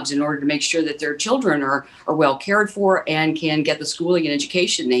jobs in order to make sure that their children are well cared for and can get the schooling and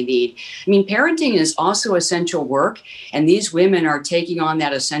education they need. I mean, parenting is also essential work, and these women are taking on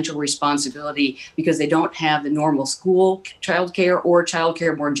that essential responsibility because they don't have the normal school childcare or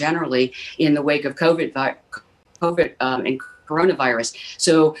childcare more generally in the wake of COVID and coronavirus.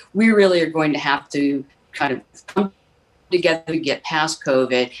 So we really are going to have to kind of come together to get past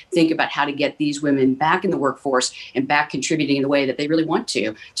COVID, think about how to get these women back in the workforce and back contributing in the way that they really want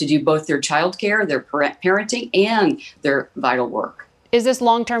to do both their childcare, their parenting, and their vital work. Is this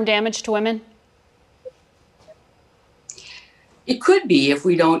long-term damage to women? It could be if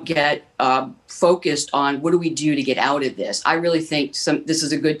we don't get focused on what do we do to get out of this. I really think this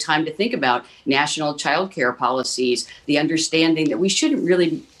is a good time to think about national child care policies, the understanding that we shouldn't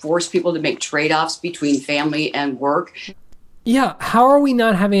really force people to make trade-offs between family and work. Yeah, how are we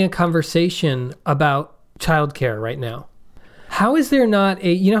not having a conversation about childcare right now? How is there not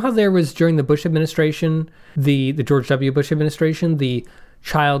you know how there was during the Bush administration, the George W. Bush administration, the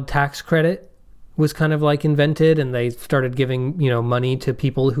child tax credit was kind of like invented, and they started giving, money to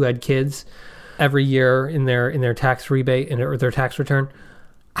people who had kids every year in their tax rebate or their tax return.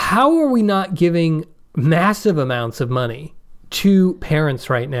 How are we not giving massive amounts of money to parents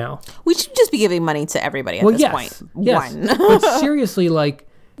right now? We should just be giving money to everybody at this point. Yes. One. But seriously,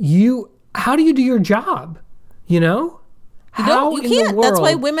 how do you do your job? You can't. That's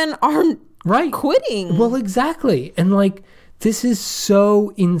why women aren't quitting. Well, exactly. And this is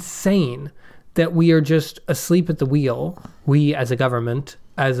so insane that we are just asleep at the wheel, we as a government,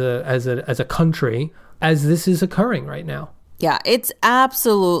 as a country, as this is occurring right now. Yeah, it's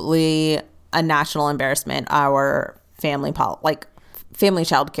absolutely a national embarrassment. Our family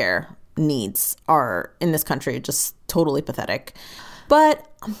childcare needs are in this country just totally pathetic. But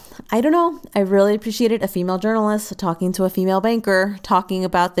I don't know. I really appreciated a female journalist talking to a female banker, talking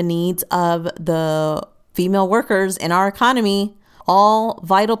about the needs of the female workers in our economy. All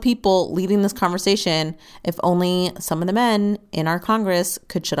vital people leading this conversation. If only some of the men in our Congress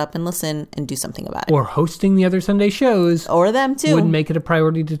could shut up and listen and do something about it. Or hosting the other Sunday shows. Or them too. Would make it a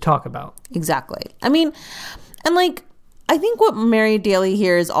priority to talk about. Exactly. I mean, and like, I think what Mary Daly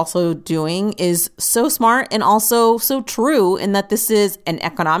here is also doing is so smart and also so true in that this is an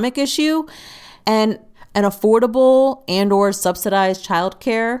economic issue, and an affordable and or subsidized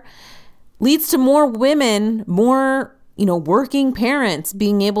childcare leads to more women, more working parents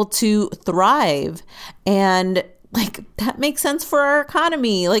being able to thrive. And like, that makes sense for our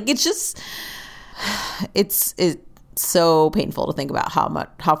economy. Like, it's just, it's so painful to think about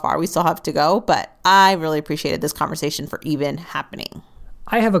how far we still have to go. But I really appreciated this conversation for even happening.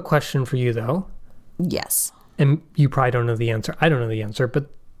 I have a question for you, though. Yes. And you probably don't know the answer. I don't know the answer. But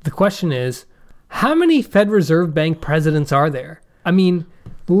the question is, how many Fed Reserve Bank presidents are there? I mean,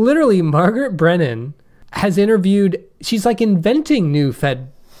 literally, Margaret Brennan has interviewed, she's like inventing new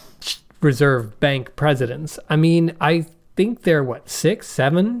Fed Reserve Bank presidents. I mean, I think they're 6,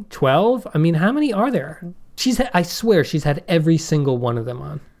 7, 12? I mean, how many are there? I swear she's had every single one of them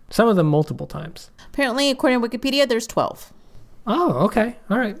on. Some of them multiple times. Apparently, according to Wikipedia, there's 12. Oh, okay.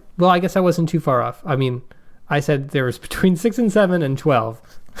 All right. Well, I guess I wasn't too far off. I mean, I said there was between 6 and 7 and 12.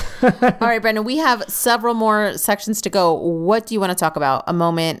 All right, Brendan, we have several more sections to go. What do you want to talk about? A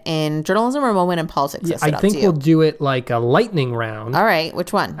moment in journalism or a moment in politics? Yeah, I think we'll do it like a lightning round. All right,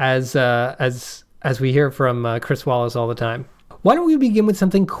 which one? As we hear from Chris Wallace all the time. Why don't we begin with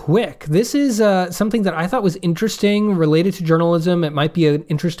something quick? This is something that I thought was interesting, related to journalism. It might be an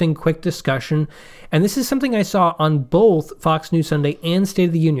interesting, quick discussion. And this is something I saw on both Fox News Sunday and State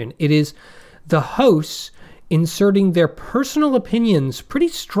of the Union. It is the hosts inserting their personal opinions pretty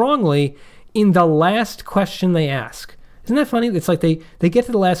strongly in the last question they ask. Isn't that funny? It's like they get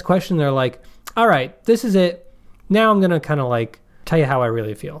to the last question, they're like, all right, this is it. Now I'm going to kind of like tell you how I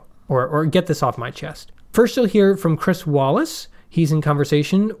really feel or get this off my chest. First, you'll hear from Chris Wallace. He's in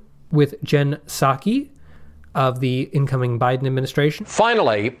conversation with Jen Psaki of the incoming Biden administration.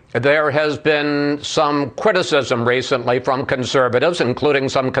 Finally, there has been some criticism recently from conservatives, including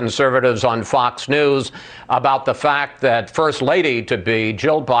some conservatives on Fox News, about the fact that First Lady-to-be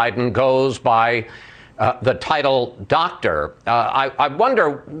Jill Biden goes by the title doctor. I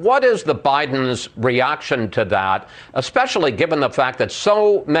wonder, what is the Biden's reaction to that, especially given the fact that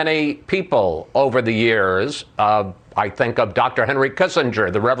so many people over the years, I think of Dr. Henry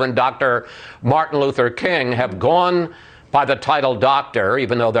Kissinger, the Reverend Dr. Martin Luther King, have gone by the title doctor,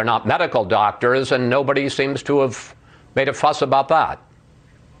 even though they're not medical doctors, and nobody seems to have made a fuss about that.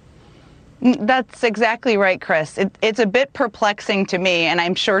 That's exactly right, Chris. It's a bit perplexing to me, and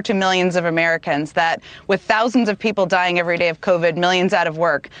I'm sure to millions of Americans, that with thousands of people dying every day of COVID, millions out of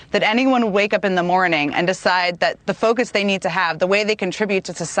work, that anyone would wake up in the morning and decide that the focus they need to have, the way they contribute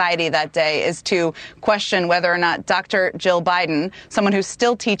to society that day, is to question whether or not Dr. Jill Biden, someone who's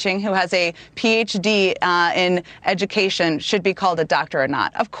still teaching, who has a PhD in education, should be called a doctor or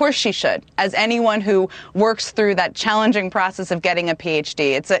not. Of course she should, as anyone who works through that challenging process of getting a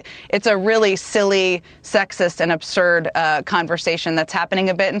PhD. It's a really silly, sexist, and absurd conversation that's happening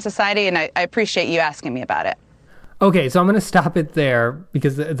a bit in society, and I appreciate you asking me about it. Okay, so I'm going to stop it there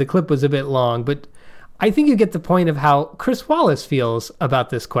because the clip was a bit long, but I think you get the point of how Chris Wallace feels about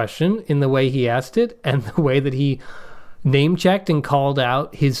this question in the way he asked it and the way that he name-checked and called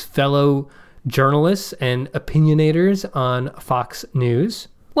out his fellow journalists and opinionators on Fox News.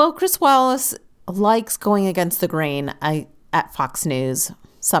 Well, Chris Wallace likes going against the grain at Fox News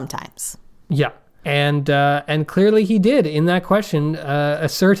sometimes. Yeah. And clearly he did in that question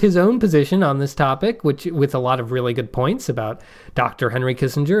assert his own position on this topic, which with a lot of really good points about Dr. Henry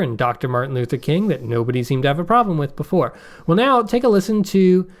Kissinger and Dr. Martin Luther King that nobody seemed to have a problem with before. Well, now take a listen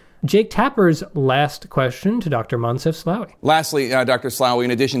to Jake Tapper's last question to Dr. Moncef Slaoui. Lastly, Dr. Slaoui,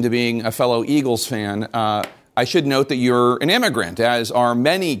 in addition to being a fellow Eagles fan, I should note that you're an immigrant, as are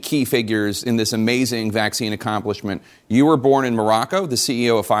many key figures in this amazing vaccine accomplishment. You were born in Morocco. The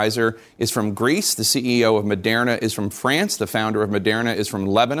CEO of Pfizer is from Greece. The CEO of Moderna is from France. The founder of Moderna is from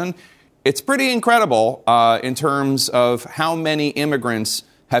Lebanon. It's pretty incredible in terms of how many immigrants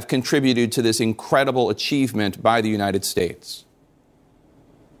have contributed to this incredible achievement by the United States.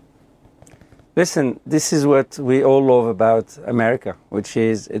 Listen, this is what we all love about America, which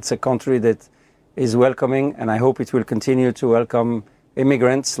is it's a country that is welcoming, and I hope it will continue to welcome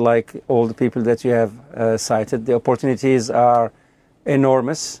immigrants like all the people that you have cited. The opportunities are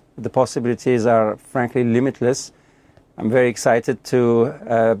enormous. The possibilities are frankly limitless. I'm very excited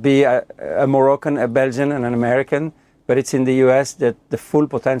to be a Moroccan, a Belgian, and an American. But it's in the U.S. that the full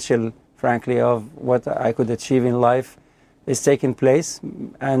potential, frankly, of what I could achieve in life is taking place.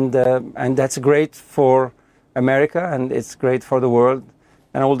 And that's great for America, and it's great for the world.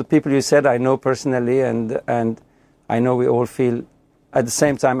 And all the people you said, I know personally, and I know we all feel at the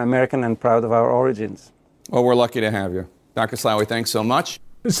same time American and proud of our origins. Well, we're lucky to have you. Dr. Slaoui, thanks so much.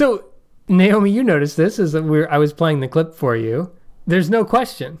 So, Naomi, you noticed this as I was playing the clip for you. There's no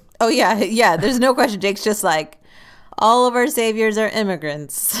question. Oh, yeah. There's no question. Jake's just like, all of our saviors are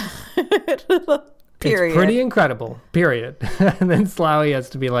immigrants. Period. It's pretty incredible. Period. And then Slaoui has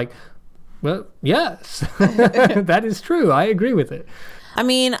to be like, well, yes, that is true. I agree with it. I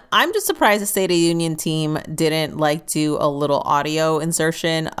mean, I'm just surprised the State of the Union team didn't do a little audio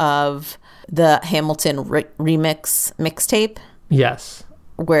insertion of the Hamilton remix mixtape. Yes.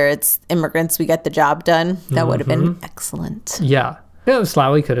 Where it's immigrants, we get the job done. That would have been excellent. Yeah.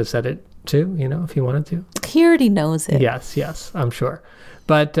 Slaoui could have said it too, if he wanted to. He already knows it. Yes, I'm sure.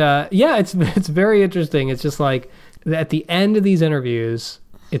 But it's very interesting. It's just like at the end of these interviews,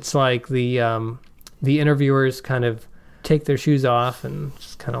 it's like the interviewers kind of take their shoes off and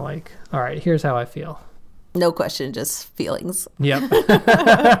just kind of like, all right, here's how I feel. No question, just feelings. Yep.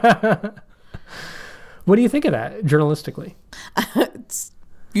 What do you think of that journalistically? It's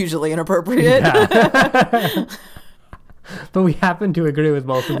usually inappropriate. Yeah. But we happen to agree with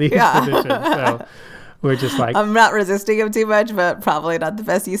both of these positions. So we're just like... I'm not resisting him too much, but probably not the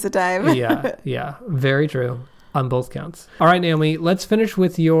best use of time. Yeah. Very true on both counts. All right, Naomi, let's finish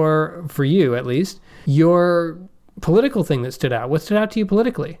with for you at least, your political thing that stood out. What stood out to you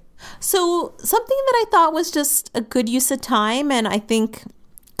politically? So something that I thought was just a good use of time, and I think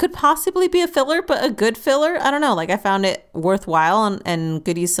could possibly be a filler, but a good filler. I don't know. I found it worthwhile and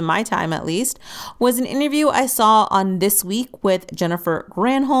good use of my time, at least, was an interview I saw on This Week with Jennifer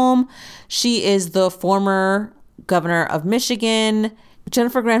Granholm. She is the former governor of Michigan.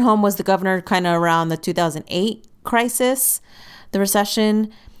 Jennifer Granholm was the governor kind of around the 2008 crisis, the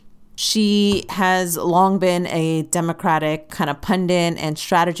recession. She has long been a Democratic kind of pundit and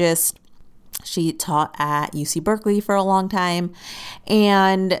strategist. She taught at UC Berkeley for a long time,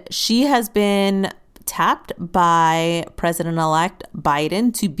 and she has been tapped by President-elect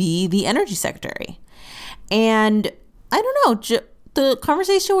Biden to be the energy secretary. And I don't know, the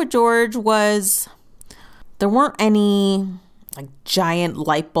conversation with George was, there weren't any giant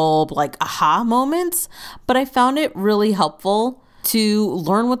light bulb, aha moments, but I found it really helpful to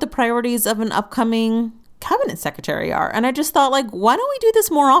learn what the priorities of an upcoming cabinet secretary are. And I just thought, why don't we do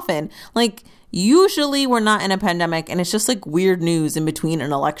this more often? Usually we're not in a pandemic and it's just weird news in between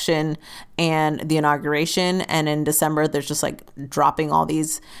an election and the inauguration. And in December, there's just dropping all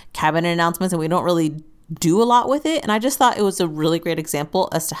these cabinet announcements and we don't really do a lot with it. And I just thought it was a really great example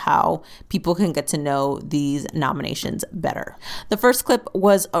as to how people can get to know these nominations better. The first clip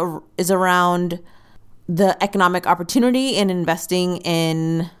is around the economic opportunity in investing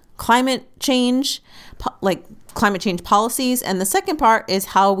in climate change, climate change policies. And the second part is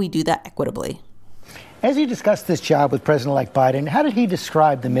how we do that equitably. As you discussed this job with President-elect Biden, how did he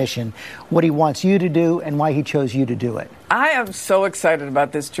describe the mission, what he wants you to do, and why he chose you to do it? I am so excited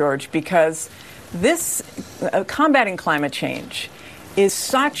about this, George, because this combating climate change is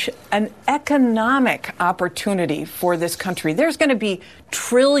such an economic opportunity for this country. There's going to be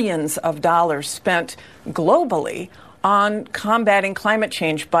trillions of dollars spent globally on combating climate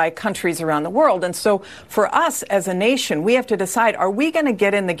change by countries around the world. And so for us as a nation, we have to decide, are we going to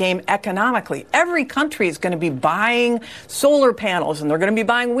get in the game economically? Every country is going to be buying solar panels, and they're going to be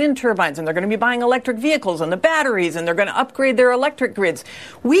buying wind turbines, and they're going to be buying electric vehicles and the batteries, and they're going to upgrade their electric grids.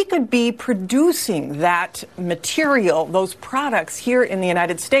 We could be producing that material, those products here in the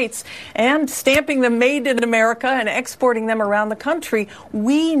United States, and stamping them made in America and exporting them around the country.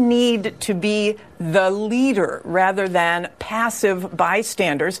 We need to be the leader rather than passive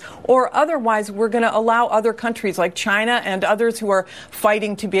bystanders, or otherwise we're going to allow other countries like China and others who are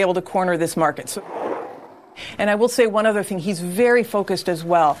fighting to be able to corner this market. And I will say one other thing. He's very focused as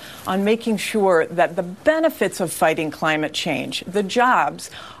well on making sure that the benefits of fighting climate change, the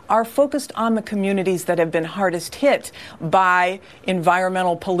jobs, are focused on the communities that have been hardest hit by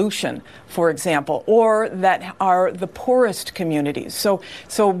environmental pollution, for example, or that are the poorest communities.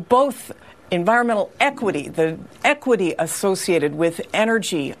 So both environmental equity, the equity associated with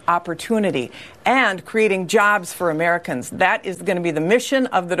energy opportunity, and creating jobs for Americans. That is going to be the mission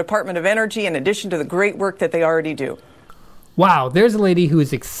of the Department of Energy, in addition to the great work that they already do. Wow, there's a lady who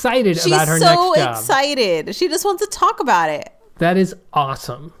is excited about her next job. She's so excited. She just wants to talk about it. That is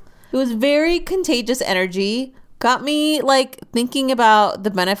awesome. It was very contagious energy, got me like thinking about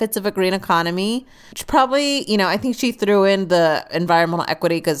the benefits of a green economy. She probably, I think she threw in the environmental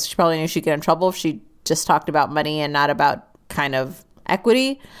equity because she probably knew she'd get in trouble if she just talked about money and not about kind of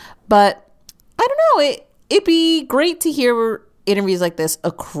equity. But I don't know, it'd be great to hear interviews like this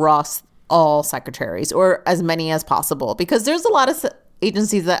across all secretaries, or as many as possible, because there's a lot of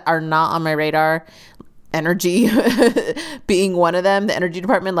agencies that are not on my radar. Energy being one of them, the energy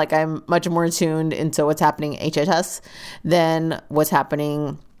department. Like, I'm much more tuned into what's happening at HHS than what's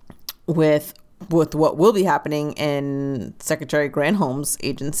happening with what will be happening in Secretary Granholm's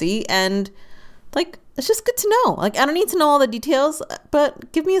agency. And like, it's just good to know. Like, I don't need to know all the details,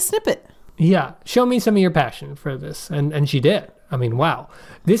 but give me a snippet. Yeah, show me some of your passion for this. And she did. I mean, wow.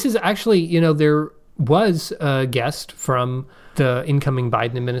 This is actually, there was a guest from the incoming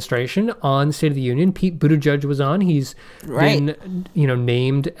Biden administration on State of the Union. Pete Buttigieg was on. He's been,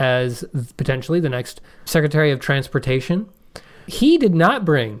 named as potentially the next Secretary of Transportation. He did not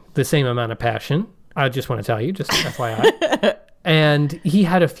bring the same amount of passion. I just want to tell you, just FYI. And he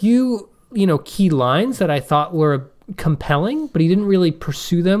had a few, key lines that I thought were compelling, but he didn't really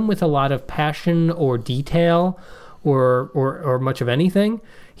pursue them with a lot of passion or detail or much of anything.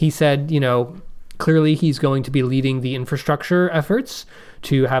 He said, clearly, he's going to be leading the infrastructure efforts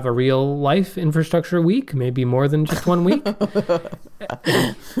to have a real life infrastructure week, maybe more than just 1 week.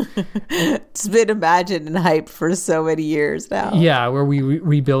 It's been imagined and hyped for so many years now. Yeah, where we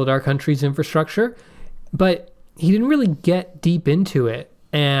rebuild our country's infrastructure. But he didn't really get deep into it.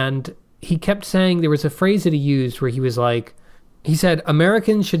 And he kept saying, there was a phrase that he used where he was like, he said,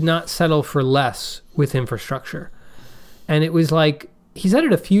 Americans should not settle for less with infrastructure. And it was like, he said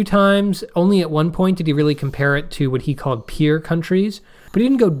it a few times. Only at one point did he really compare it to what he called peer countries, but he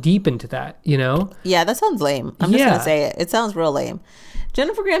didn't go deep into that, Yeah, that sounds lame. I'm just going to say it. It sounds real lame.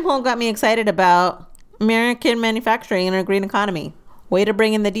 Jennifer Granholm got me excited about American manufacturing and a green economy. Way to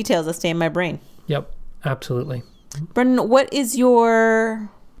bring in the details that stay in my brain. Yep, absolutely. Brendan, what is your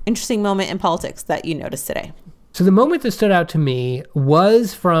interesting moment in politics that you noticed today? So the moment that stood out to me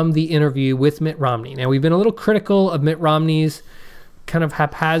was from the interview with Mitt Romney. Now, we've been a little critical of Mitt Romney's kind of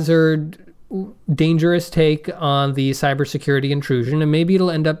haphazard, dangerous take on the cybersecurity intrusion, and maybe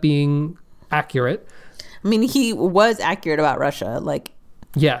it'll end up being accurate. I mean, he was accurate about Russia.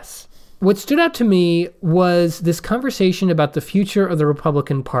 Yes. What stood out to me was this conversation about the future of the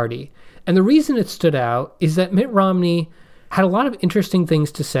Republican Party. And the reason it stood out is that Mitt Romney had a lot of interesting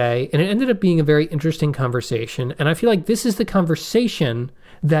things to say, and it ended up being a very interesting conversation. And I feel like this is the conversation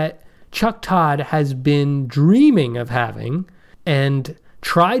that Chuck Todd has been dreaming of having and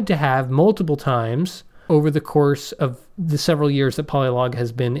tried to have multiple times over the course of the several years that Polylog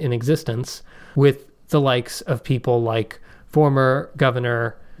has been in existence, with the likes of people like former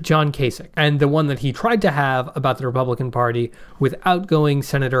Governor John Kasich, and the one that he tried to have about the Republican Party with outgoing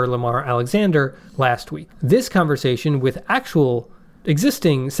Senator Lamar Alexander last week. This conversation with actual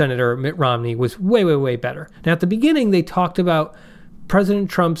existing Senator Mitt Romney was way, way, way better. Now, at the beginning, they talked about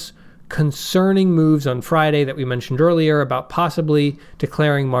President Trump's concerning moves on Friday that we mentioned earlier about possibly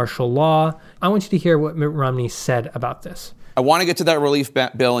declaring martial law. I want you to hear what Mitt Romney said about this. I want to get to that relief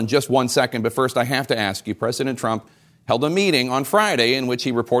bill in just 1 second, but first I have to ask you, President Trump held a meeting on Friday in which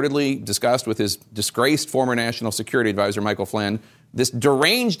he reportedly discussed with his disgraced former National Security Advisor, Michael Flynn, this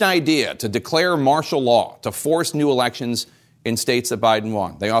deranged idea to declare martial law, to force new elections in states that Biden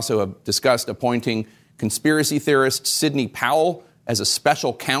won. They also have discussed appointing conspiracy theorist Sidney Powell as a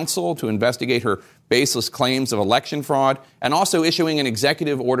special counsel to investigate her baseless claims of election fraud, and also issuing an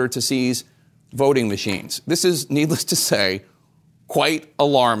executive order to seize voting machines. This is, needless to say, quite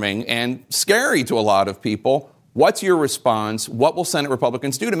alarming and scary to a lot of people. What's your response? What will Senate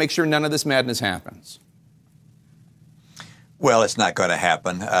Republicans do to make sure none of this madness happens? Well, it's not going to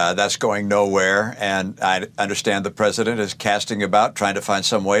happen. That's going nowhere. And I understand the president is casting about, trying to find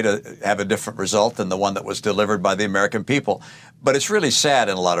some way to have a different result than the one that was delivered by the American people. But it's really sad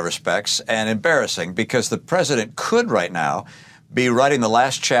in a lot of respects and embarrassing, because the president could right now be writing the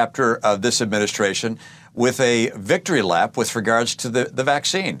last chapter of this administration with a victory lap with regards to the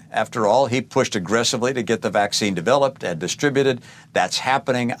vaccine. After all, he pushed aggressively to get the vaccine developed and distributed. That's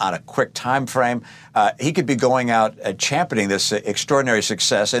happening on a quick time frame. He could be going out and championing this extraordinary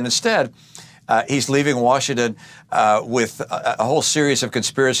success, and instead, he's leaving Washington with a whole series of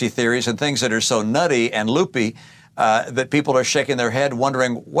conspiracy theories and things that are so nutty and loopy that people are shaking their head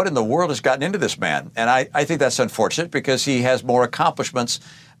wondering what in the world has gotten into this man. And I think that's unfortunate, because he has more accomplishments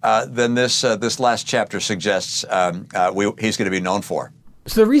than this last chapter suggests he's going to be known for.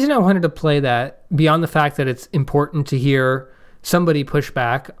 So the reason I wanted to play that, beyond the fact that it's important to hear somebody push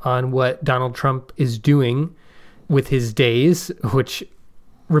back on what Donald Trump is doing, with his days, which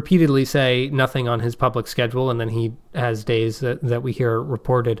repeatedly say nothing on his public schedule, and then he has days that we hear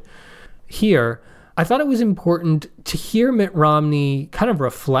reported here. I thought it was important to hear Mitt Romney kind of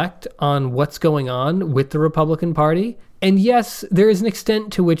reflect on what's going on with the Republican Party. And yes, there is an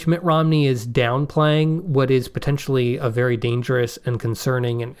extent to which Mitt Romney is downplaying what is potentially a very dangerous and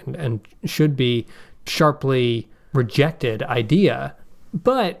concerning and should be sharply rejected idea.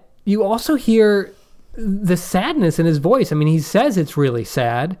 But you also hear the sadness in his voice. I mean, he says it's really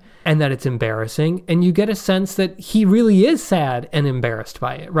sad and that it's embarrassing, and you get a sense that he really is sad and embarrassed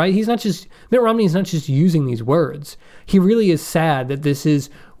by it, right? Mitt Romney is not just using these words. He really is sad that this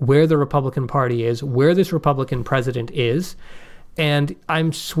is where the Republican Party is, where this Republican president is, and I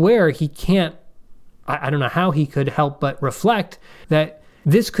swear he can't, I don't know how he could help but reflect that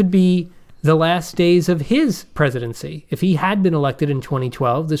this could be the last days of his presidency. If he had been elected in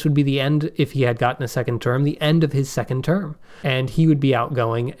 2012, this would be the end, if he had gotten a second term, the end of his second term. And he would be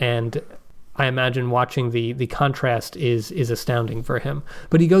outgoing, and I imagine watching the contrast is astounding for him.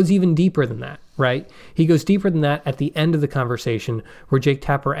 But he goes even deeper than that, right? He goes deeper than that at the end of the conversation, where Jake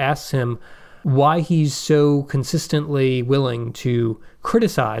Tapper asks him why he's so consistently willing to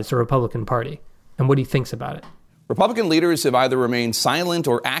criticize the Republican Party and what he thinks about it. Republican leaders have either remained silent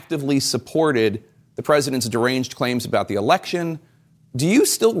or actively supported the president's deranged claims about the election. Do you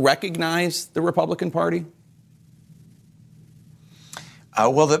still recognize the Republican Party?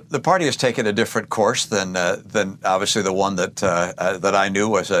 Well, the party has taken a different course than obviously the one that I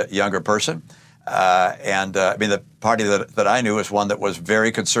knew as a younger person. The party that I knew was one that was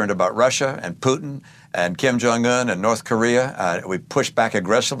very concerned about Russia and Putin and Kim Jong-un and North Korea. We pushed back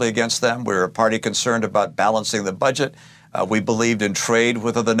aggressively against them. We were a party concerned about balancing the budget. We believed in trade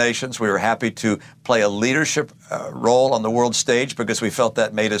with other nations. We were happy to play a leadership role on the world stage because we felt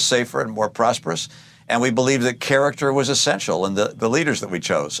that made us safer and more prosperous. And we believed that character was essential in the leaders that we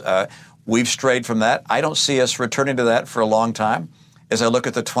chose. We've strayed from that. I don't see us returning to that for a long time. As I look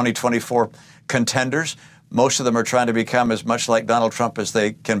at the 2024 contenders, most of them are trying to become as much like Donald Trump as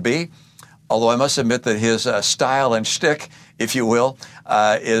they can be. Although I must admit that his style and shtick, if you will,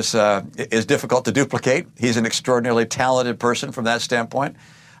 is difficult to duplicate. He's an extraordinarily talented person from that standpoint.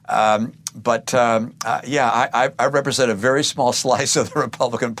 I represent a very small slice of the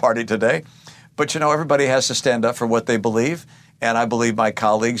Republican Party today. But, everybody has to stand up for what they believe. And I believe my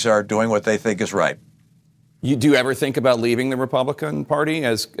colleagues are doing what they think is right. You do ever think about leaving the Republican Party,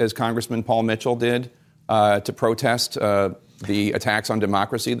 as Congressman Paul Mitchell did, to protest the attacks on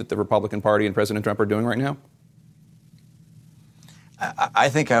democracy that the Republican Party and President Trump are doing right now? I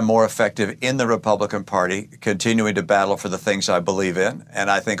think I'm more effective in the Republican Party, continuing to battle for the things I believe in.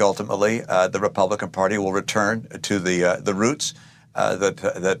 And I think ultimately the Republican Party will return to the roots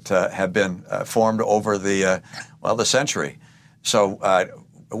that have been formed over the century. So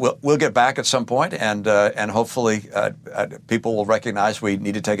we'll get back at some point, and hopefully people will recognize we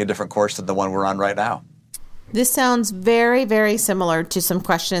need to take a different course than the one we're on right now. This sounds very, very similar to some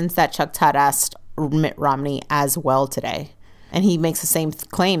questions that Chuck Todd asked Mitt Romney as well today. And he makes the same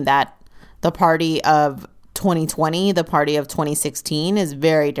claim that the party of 2020, the party of 2016 is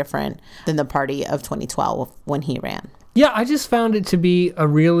very different than the party of 2012 when he ran. Yeah, I just found it to be a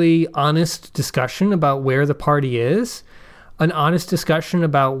really honest discussion about where the party is, an honest discussion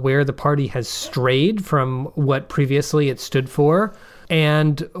about where the party has strayed from what previously it stood for,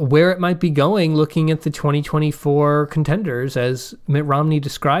 and where it might be going looking at the 2024 contenders, as Mitt Romney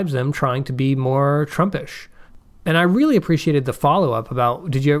describes them, trying to be more Trumpish. And I really appreciated the follow-up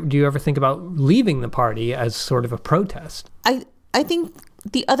about, do you ever think about leaving the party as sort of a protest? I think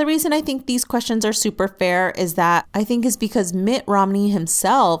the other reason I think these questions are super fair is that I think is because Mitt Romney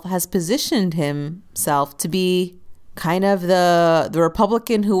himself has positioned himself to be kind of the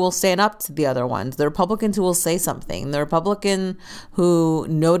Republican who will stand up to the other ones, the Republicans who will say something, the Republican who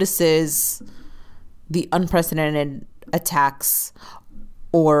notices the unprecedented attacks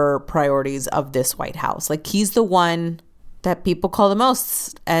or priorities of this White House. Like, he's the one that people call the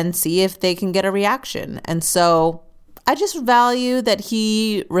most and see if they can get a reaction. And so I just value that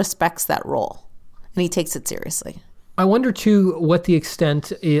he respects that role and he takes it seriously. I wonder, too, what the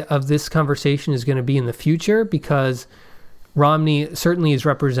extent of this conversation is going to be in the future, because Romney certainly is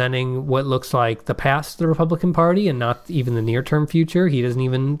representing what looks like the past of the Republican Party and not even the near-term future. He doesn't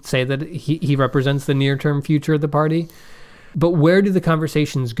even say that he represents the near-term future of the party. But where do the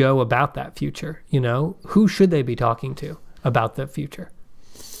conversations go about that future? Who should they be talking to about the future?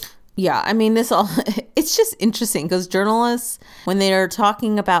 Yeah, I mean, it's just interesting because journalists, when they're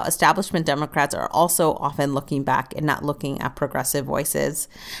talking about establishment Democrats, are also often looking back and not looking at progressive voices.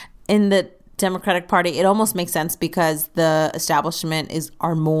 And the Democratic Party, it almost makes sense because the establishment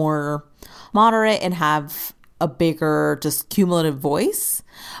are more moderate and have a bigger just cumulative voice.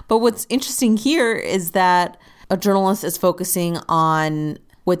 But what's interesting here is that a journalist is focusing on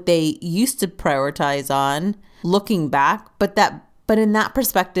what they used to prioritize on, looking back, but in that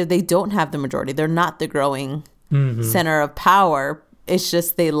perspective, they don't have the majority. They're not the growing center of power. It's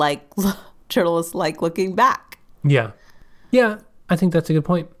just journalists like looking back. Yeah. Yeah, I think that's a good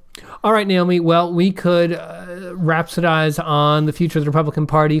point. All right, Naomi. Well, we could rhapsodize on the future of the Republican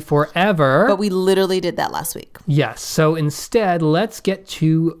Party forever. But we literally did that last week. Yes. So instead, let's get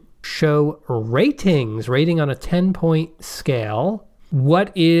to show ratings. Rating on a 10-point scale.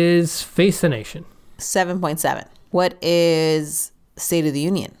 What is Face the Nation? 7.7. What is State of the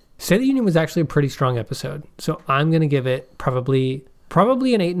Union? State of the Union was actually a pretty strong episode. So I'm going to give it probably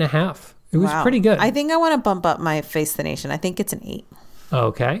an 8.5. It was pretty good. I think I want to bump up my Face the Nation. I think it's an 8.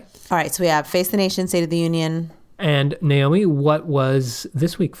 Okay. All right. So we have Face the Nation, State of the Union. And Naomi, what was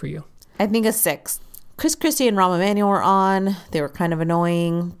this week for you? I think a 6. Chris Christie and Rahm Emanuel were on. They were kind of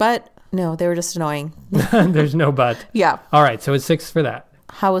annoying, but no, they were just annoying. There's no but. Yeah. All right. So it's 6 for that.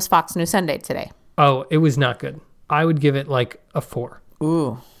 How was Fox News Sunday today? Oh, it was not good. I would give it like a 4.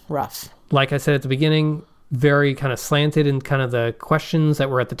 Ooh, rough. Like I said at the beginning, very kind of slanted in kind of the questions that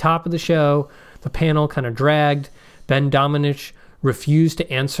were at the top of the show. The panel kind of dragged. Ben Domenech refused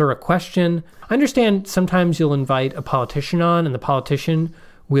to answer a question. I understand sometimes you'll invite a politician on and the politician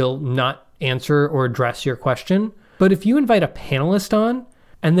will not answer or address your question. But if you invite a panelist on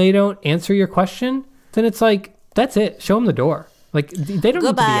and they don't answer your question, then it's like, that's it. Show them the door. Like, they don't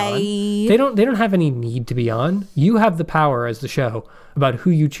Goodbye. need to be on. They don't have any need to be on. You have the power as the show about who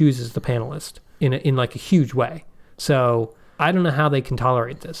you choose as the panelist in like a huge way. So I don't know how they can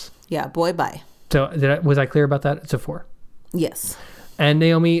tolerate this. Yeah, boy, bye. So was I clear about that? It's a 4. Yes. And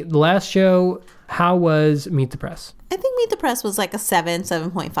Naomi, the last show, how was Meet the Press? I think Meet the Press was like a 7,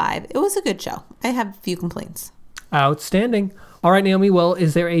 7.5. It was a good show. I have a few complaints. Outstanding. All right, Naomi, well,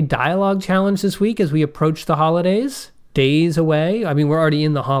 is there a dialogue challenge this week as we approach the holidays? Days away? I mean, we're already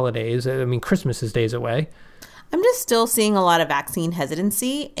in the holidays. I mean, Christmas is days away. I'm just still seeing a lot of vaccine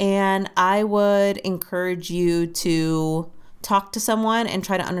hesitancy, and I would encourage you to talk to someone and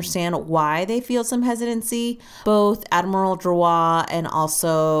try to understand why they feel some hesitancy. Both Admiral Drouin and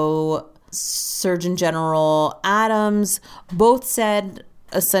also Surgeon General Adams both said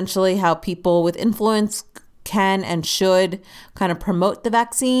essentially how people with influence can and should kind of promote the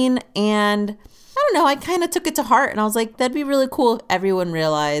vaccine. And I don't know, I kind of took it to heart and I was like, that'd be really cool if everyone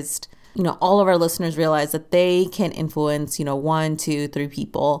realized, all of our listeners realize that they can influence, 1, 2, 3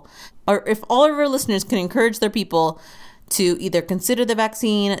 people. Or if all of our listeners can encourage their people to either consider the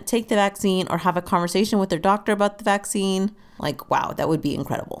vaccine, take the vaccine, or have a conversation with their doctor about the vaccine, like, wow, that would be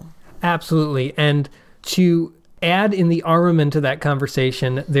incredible. Absolutely. And to add in the armament to that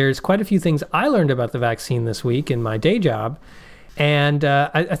conversation, there's quite a few things I learned about the vaccine this week in my day job. And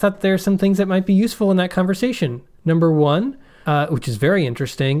I thought there's some things that might be useful in that conversation. Number one, which is very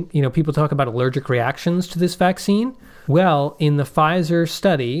interesting, people talk about allergic reactions to this vaccine. Well, in the Pfizer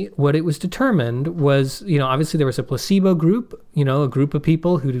study, what it was determined was, obviously there was a placebo group, a group of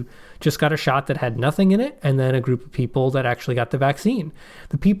people who just got a shot that had nothing in it, and then a group of people that actually got the vaccine.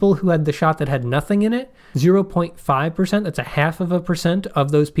 The people who had the shot that had nothing in it, 0.5%, that's 0.5%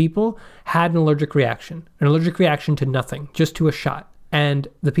 of those people had an allergic reaction to nothing, just to a shot. And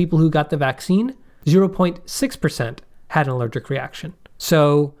the people who got the vaccine, 0.6% had an allergic reaction.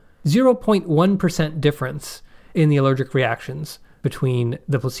 So 0.1% difference in the allergic reactions between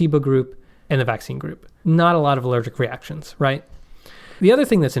the placebo group and the vaccine group. Not a lot of allergic reactions, right? The other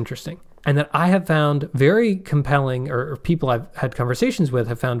thing that's interesting and that I have found very compelling, or people I've had conversations with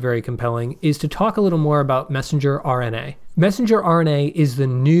have found very compelling, is to talk a little more about messenger RNA. Messenger RNA is the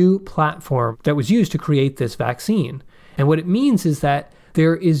new platform that was used to create this vaccine. And what it means is that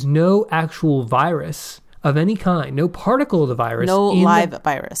there is no actual virus of any kind, no particle of the virus. No live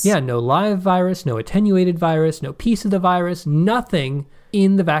virus. Yeah, no live virus, no attenuated virus, no piece of the virus, nothing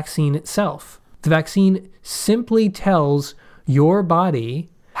in the vaccine itself. The vaccine simply tells your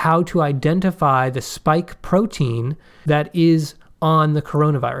body how to identify the spike protein that is on the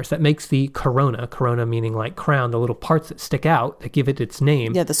coronavirus, that makes the corona meaning like crown, the little parts that stick out that give it its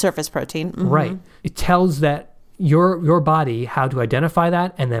name. Yeah, the surface protein. Mm-hmm. Right. It tells that your body how to identify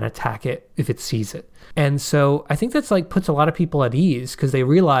that and then attack it if it sees it. And so I think that's puts a lot of people at ease because they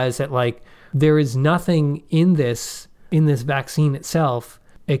realize that there is nothing in this vaccine itself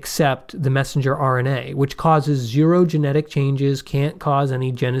except the messenger RNA, which causes 0 genetic changes, can't cause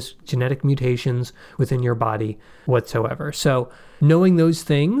any genetic mutations within your body whatsoever. So knowing those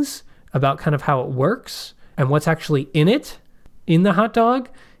things about kind of how it works and what's actually in it, in the hot dog,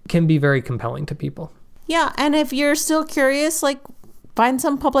 can be very compelling to people. Yeah, and if you're still curious, like, find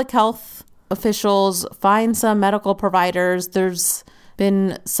some public health officials, find some medical providers. There's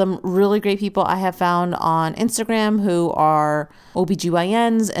been some really great people I have found on Instagram who are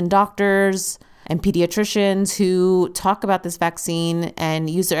OBGYNs and doctors and pediatricians who talk about this vaccine and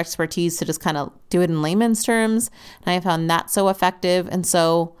use their expertise to just kind of do it in layman's terms. And I have found that so effective. And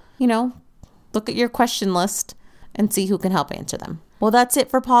so, look at your question list and see who can help answer them. Well, that's it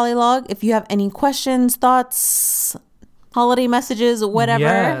for Polylog. If you have any questions, thoughts, holiday messages, whatever,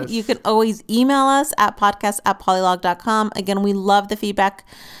 Yes. you can always email us at podcast@polylog.com. Again, we love the feedback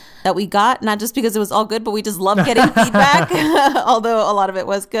that we got, not just because it was all good, but we just love getting feedback, although a lot of it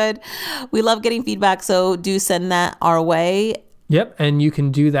was good. We love getting feedback, so do send that our way. Yep, and you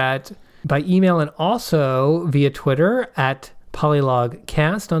can do that by email and also via Twitter at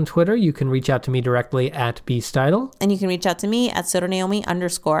PolylogCast on Twitter. You can reach out to me directly at bstidle. And you can reach out to me at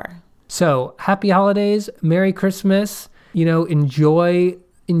sotonaomi_. So, happy holidays, Merry Christmas. Enjoy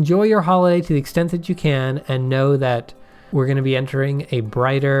your holiday to the extent that you can, and know that we're going to be entering a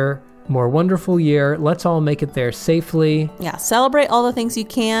brighter, more wonderful year. Let's all make it there safely. Yeah, celebrate all the things you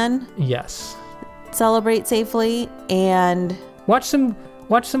can. Yes. Celebrate safely and watch some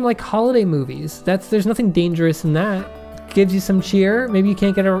like holiday movies. There's nothing dangerous in that. Gives you some cheer. Maybe you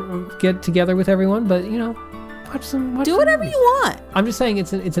can't get together with everyone, but watch some. Do whatever you want. I'm just saying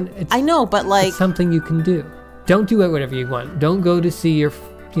it's I know, but like it's something you can do. Don't do it whatever you want. Don't go to see your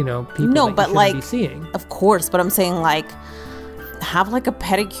people no, that but you like be seeing. Of course, but I'm saying like have like a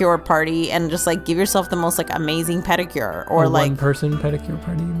pedicure party and just like give yourself the most like amazing pedicure or like one-person pedicure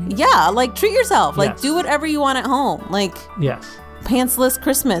party. You mean? Yeah, like treat yourself. Like Yes. do whatever you want at home. Like Yes. pantsless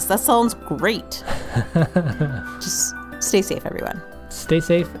Christmas. That sounds great. Just stay safe, everyone. Stay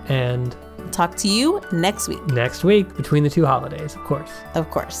safe and talk to you next week. Next week between the two holidays, of course. Of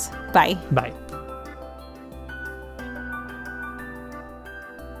course. Bye. Bye.